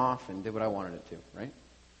on and off and did what I wanted it to, right?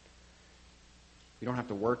 We don't have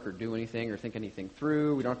to work or do anything or think anything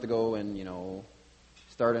through. We don't have to go and,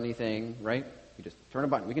 start anything, right? We just turn a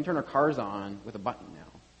button. We can turn our cars on with a button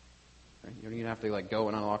now. Right? You don't even have to go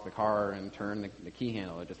and unlock the car and turn the key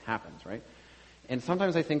handle. It just happens, right? And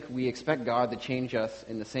sometimes I think we expect God to change us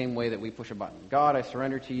in the same way that we push a button. God, I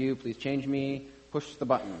surrender to you. Please change me. Push the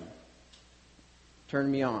button. Turn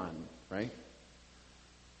me on, right?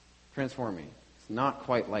 Transform me. It's not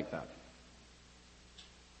quite like that.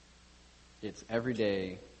 It's every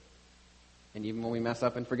day. And even when we mess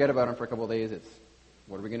up and forget about him for a couple of days, it's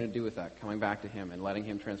what are we going to do with that? Coming back to him and letting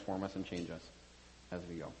him transform us and change us as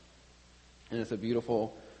we go. And it's a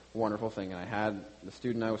beautiful, wonderful thing. And I had the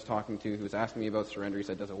student I was talking to who was asking me about surrender. He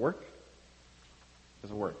said, does it work?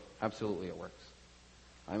 Does it work? Absolutely it works.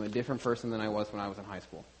 I'm a different person than I was when I was in high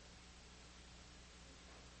school.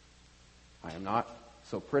 I am not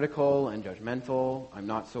so critical and judgmental. I'm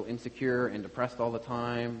not so insecure and depressed all the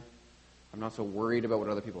time. I'm not so worried about what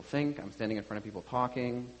other people think. I'm standing in front of people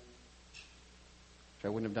talking, which I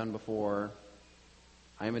wouldn't have done before.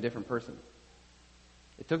 I am a different person.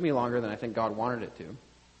 It took me longer than I think God wanted it to,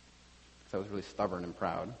 because I was really stubborn and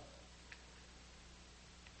proud.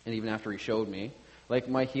 And even after he showed me, like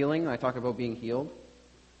my healing, I talk about being healed,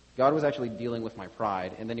 God was actually dealing with my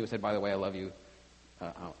pride, and then he said, by the way, I love you,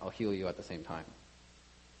 I'll heal you at the same time.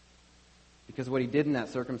 Because what he did in that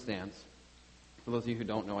circumstance, for those of you who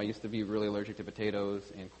don't know, I used to be really allergic to potatoes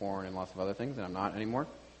and corn and lots of other things, and I'm not anymore.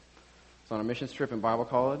 So on a missions trip in Bible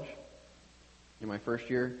college, in my first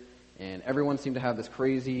year, and everyone seemed to have this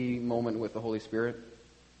crazy moment with the Holy Spirit.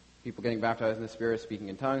 People getting baptized in the Spirit, speaking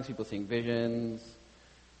in tongues, people seeing visions,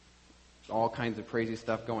 all kinds of crazy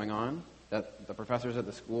stuff going on. That the professors at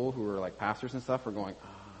the school who were like pastors and stuff were going,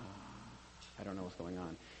 I don't know what's going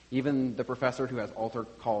on. Even the professor who has altar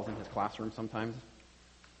calls in his classroom sometimes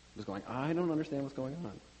was going, I don't understand what's going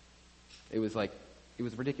on. It was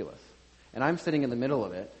ridiculous. And I'm sitting in the middle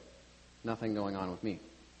of it, nothing going on with me.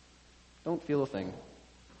 Don't feel a thing.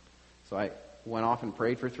 So I went off and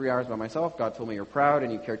prayed for 3 hours by myself. God told me, you're proud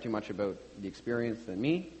and you care too much about the experience than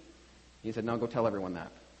me. He said, no, go tell everyone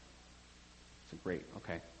that. I said, great,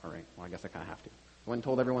 okay, all right. Well, I guess I kind of have to. I went and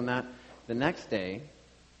told everyone that. The next day,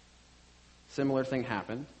 similar thing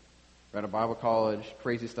happened. We're at a Bible college,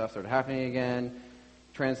 crazy stuff started happening again.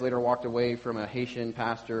 Translator walked away from a Haitian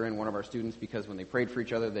pastor and one of our students because when they prayed for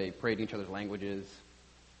each other, they prayed in each other's languages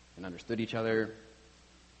and understood each other.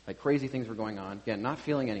 Like crazy things were going on. Again, not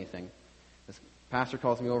feeling anything. This pastor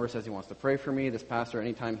calls me over, says he wants to pray for me. This pastor,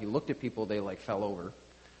 anytime he looked at people, they like fell over.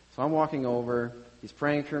 So I'm walking over. He's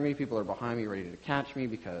praying for me. People are behind me ready to catch me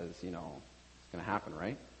because, it's going to happen,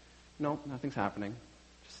 right? No, nothing's happening.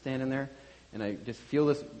 Just standing there. And I just feel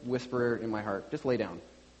this whisper in my heart, just lay down.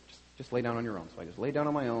 Just lay down on your own. So I just lay down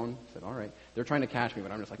on my own. Said, all right. They're trying to catch me,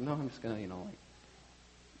 but I'm just like, no, I'm just going to,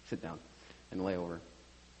 sit down and lay over.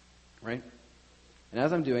 Right? And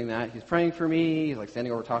as I'm doing that, he's praying for me. He's like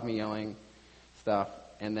standing over top of me, yelling stuff.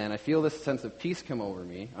 And then I feel this sense of peace come over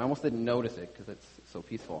me. I almost didn't notice it because it's so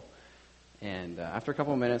peaceful. And after a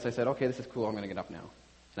couple of minutes, I said, okay, this is cool. I'm going to get up now.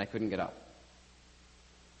 And I couldn't get up.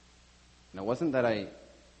 And it wasn't that I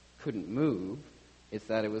couldn't move. It's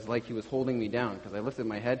that it was like he was holding me down because I lifted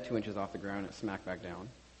my head 2 inches off the ground and it smacked back down. And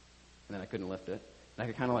then I couldn't lift it. And I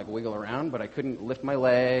could kind of like wiggle around, but I couldn't lift my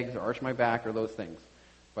legs or arch my back or those things.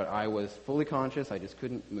 But I was fully conscious. I just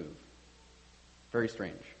couldn't move. Very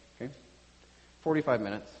strange. Okay? 45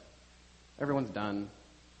 minutes. Everyone's done.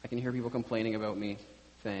 I can hear people complaining about me,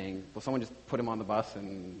 saying, will someone just put him on the bus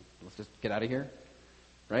and let's just get out of here?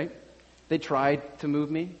 Right? They tried to move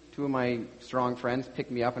me. 2 of my strong friends picked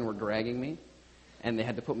me up and were dragging me. And they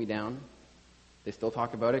had to put me down. They still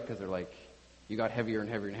talk about it because they're like, you got heavier and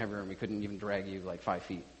heavier and heavier and we couldn't even drag you like 5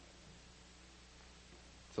 feet.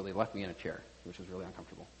 So they left me in a chair, which was really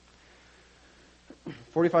uncomfortable.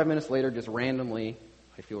 45 minutes later, just randomly,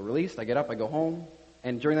 I feel released. I get up, I go home.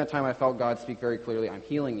 And during that time, I felt God speak very clearly, I'm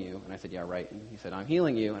healing you. And I said, yeah, right. And he said, I'm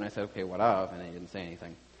healing you. And I said, okay, what of? And he didn't say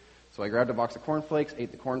anything. So I grabbed a box of cornflakes,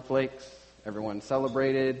 ate the cornflakes. Everyone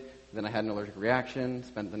celebrated. Then I had an allergic reaction,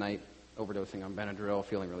 spent the night overdosing on Benadryl,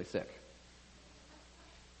 feeling really sick.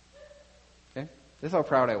 Okay? This is how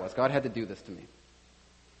proud I was. God had to do this to me.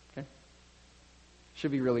 Okay?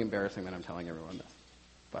 Should be really embarrassing that I'm telling everyone this,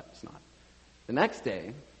 but it's not. The next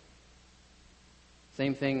day,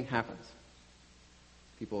 same thing happens.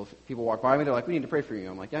 People walk by me, they're like, we need to pray for you.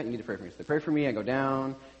 I'm like, yeah, you need to pray for me. So they pray for me, I go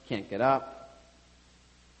down, can't get up.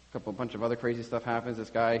 A bunch of other crazy stuff happens. This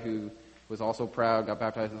guy who was also proud, got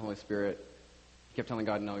baptized in the Holy Spirit, kept telling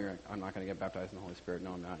God, no, I'm not going to get baptized in the Holy Spirit.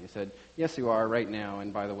 No, I'm not. And he said, yes, you are right now.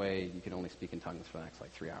 And by the way, you can only speak in tongues for the next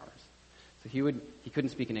 3 hours. So he couldn't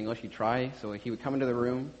speak in English. He'd try. So he would come into the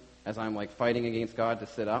room as I'm fighting against God to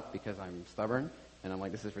sit up because I'm stubborn. And I'm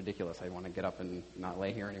like, this is ridiculous. I want to get up and not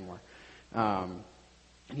lay here anymore.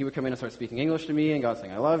 And he would come in and start speaking English to me. And God's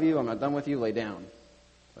saying, I love you. I'm not done with you. Lay down.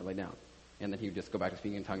 So I lay down. And then he would just go back to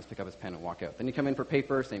speaking in tongues, pick up his pen and walk out. Then he'd come in for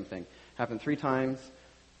paper. Same thing. Happened 3 times.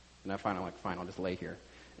 And I finally like, fine, I'll just lay here.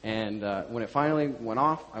 And when it finally went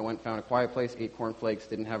off, I went, found a quiet place, ate cornflakes,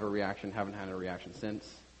 didn't have a reaction, haven't had a reaction since.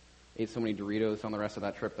 Ate so many Doritos on the rest of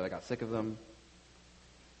that trip that I got sick of them.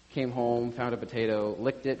 Came home, found a potato,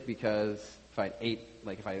 licked it because if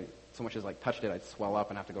I so much as touched it, I'd swell up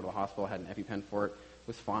and have to go to the hospital. I had an EpiPen for it. It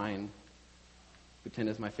was fine. Poutine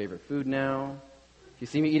is my favorite food now. If you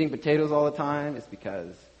see me eating potatoes all the time, it's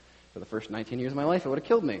because for the first 19 years of my life, it would have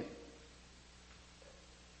killed me.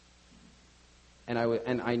 And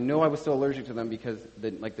I know I was still allergic to them because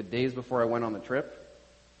the days before I went on the trip,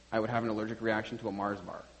 I would have an allergic reaction to a Mars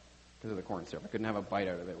bar. because of the corn syrup. I couldn't have a bite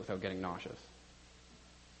out of it without getting nauseous.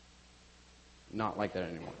 Not like that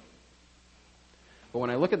anymore. But when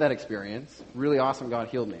I look at that experience, really awesome, God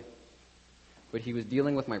healed me. But he was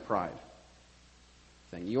dealing with my pride.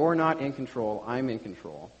 Saying, you're not in control, I'm in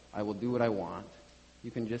control. I will do what I want.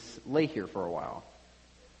 You can just lay here for a while.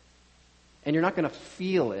 And you're not going to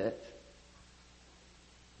feel it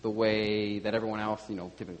the way that everyone else,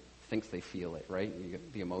 typically thinks they feel it, right? You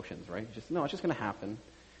get the emotions, right? It's just going to happen,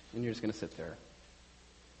 and you're just going to sit there,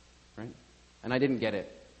 right? And I didn't get it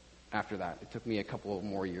after that. It took me a couple of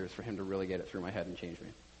more years for him to really get it through my head and change me.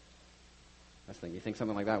 That's the thing. You think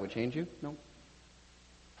something like that would change you? No.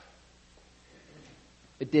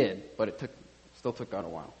 It did, but it still took God a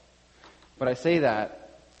while. But I say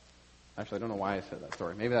that, actually I don't know why I said that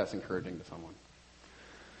story. Maybe that's encouraging to someone.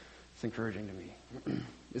 It's encouraging to me.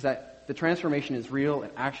 Is that the transformation is real,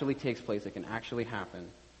 it actually takes place, it can actually happen.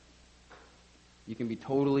 You can be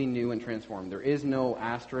totally new and transformed. There is no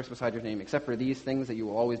asterisk beside your name except for these things that you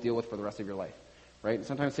will always deal with for the rest of your life. Right? And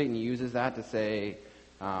sometimes Satan uses that to say,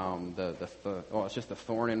 it's just a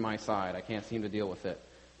thorn in my side. I can't seem to deal with it.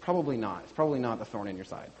 Probably not. It's probably not the thorn in your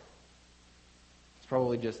side. It's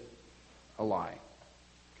probably just a lie.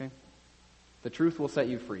 Okay? The truth will set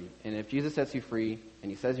you free. And if Jesus sets you free, and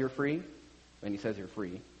he says you're free, and he says you're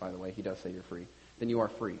free, by the way, he does say you're free, then you are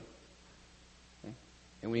free. Okay?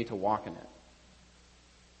 And we need to walk in it.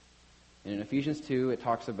 And in Ephesians 2, it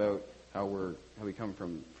talks about how we come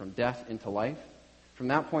from death into life. From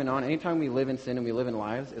that point on, anytime we live in sin and we live in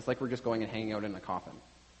lives, it's like we're just going and hanging out in a coffin.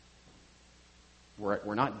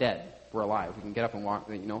 We're not dead. We're alive. We can get up and walk.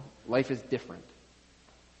 Life is different.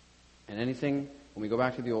 And anything, when we go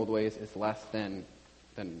back to the old ways, is less than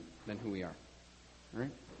who we are. All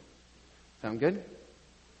right? Sound good?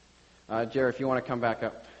 Jared, if you want to come back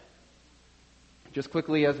up. Just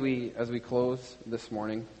quickly as we close this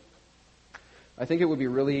morning, I think it would be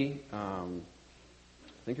really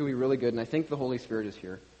good, and I think the Holy Spirit is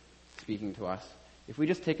here speaking to us, if we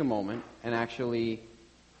just take a moment and actually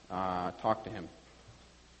talk to him.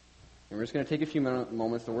 And we're just going to take a few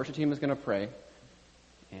moments. The worship team is going to pray.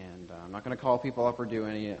 And I'm not going to call people up or do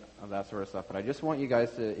any of that sort of stuff. But I just want you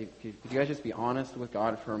guys to, if you guys just be honest with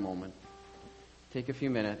God for a moment. Take a few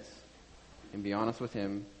minutes and be honest with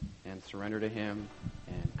him and surrender to him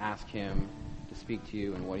and ask him to speak to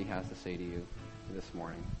you and what he has to say to you this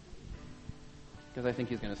morning. Because I think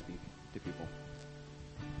he's going to speak to people.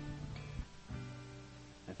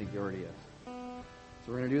 I think he already is.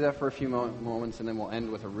 So we're going to do that for a few moments, and then we'll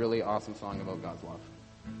end with a really awesome song about God's love.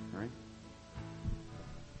 All right?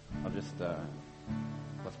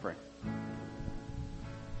 Let's pray.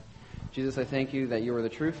 Jesus, I thank you that you are the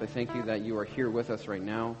truth. I thank you that you are here with us right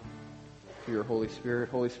now through your Holy Spirit.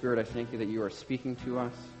 Holy Spirit, I thank you that you are speaking to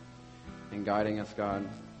us and guiding us, God,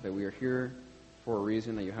 that we are here for a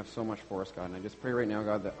reason, that you have so much for us, God. And I just pray right now,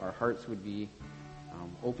 God, that our hearts would be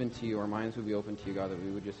open to you, our minds would be open to you, God, that we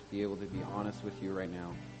would just be able to be honest with you right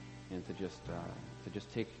now and to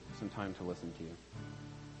just take some time to listen to you.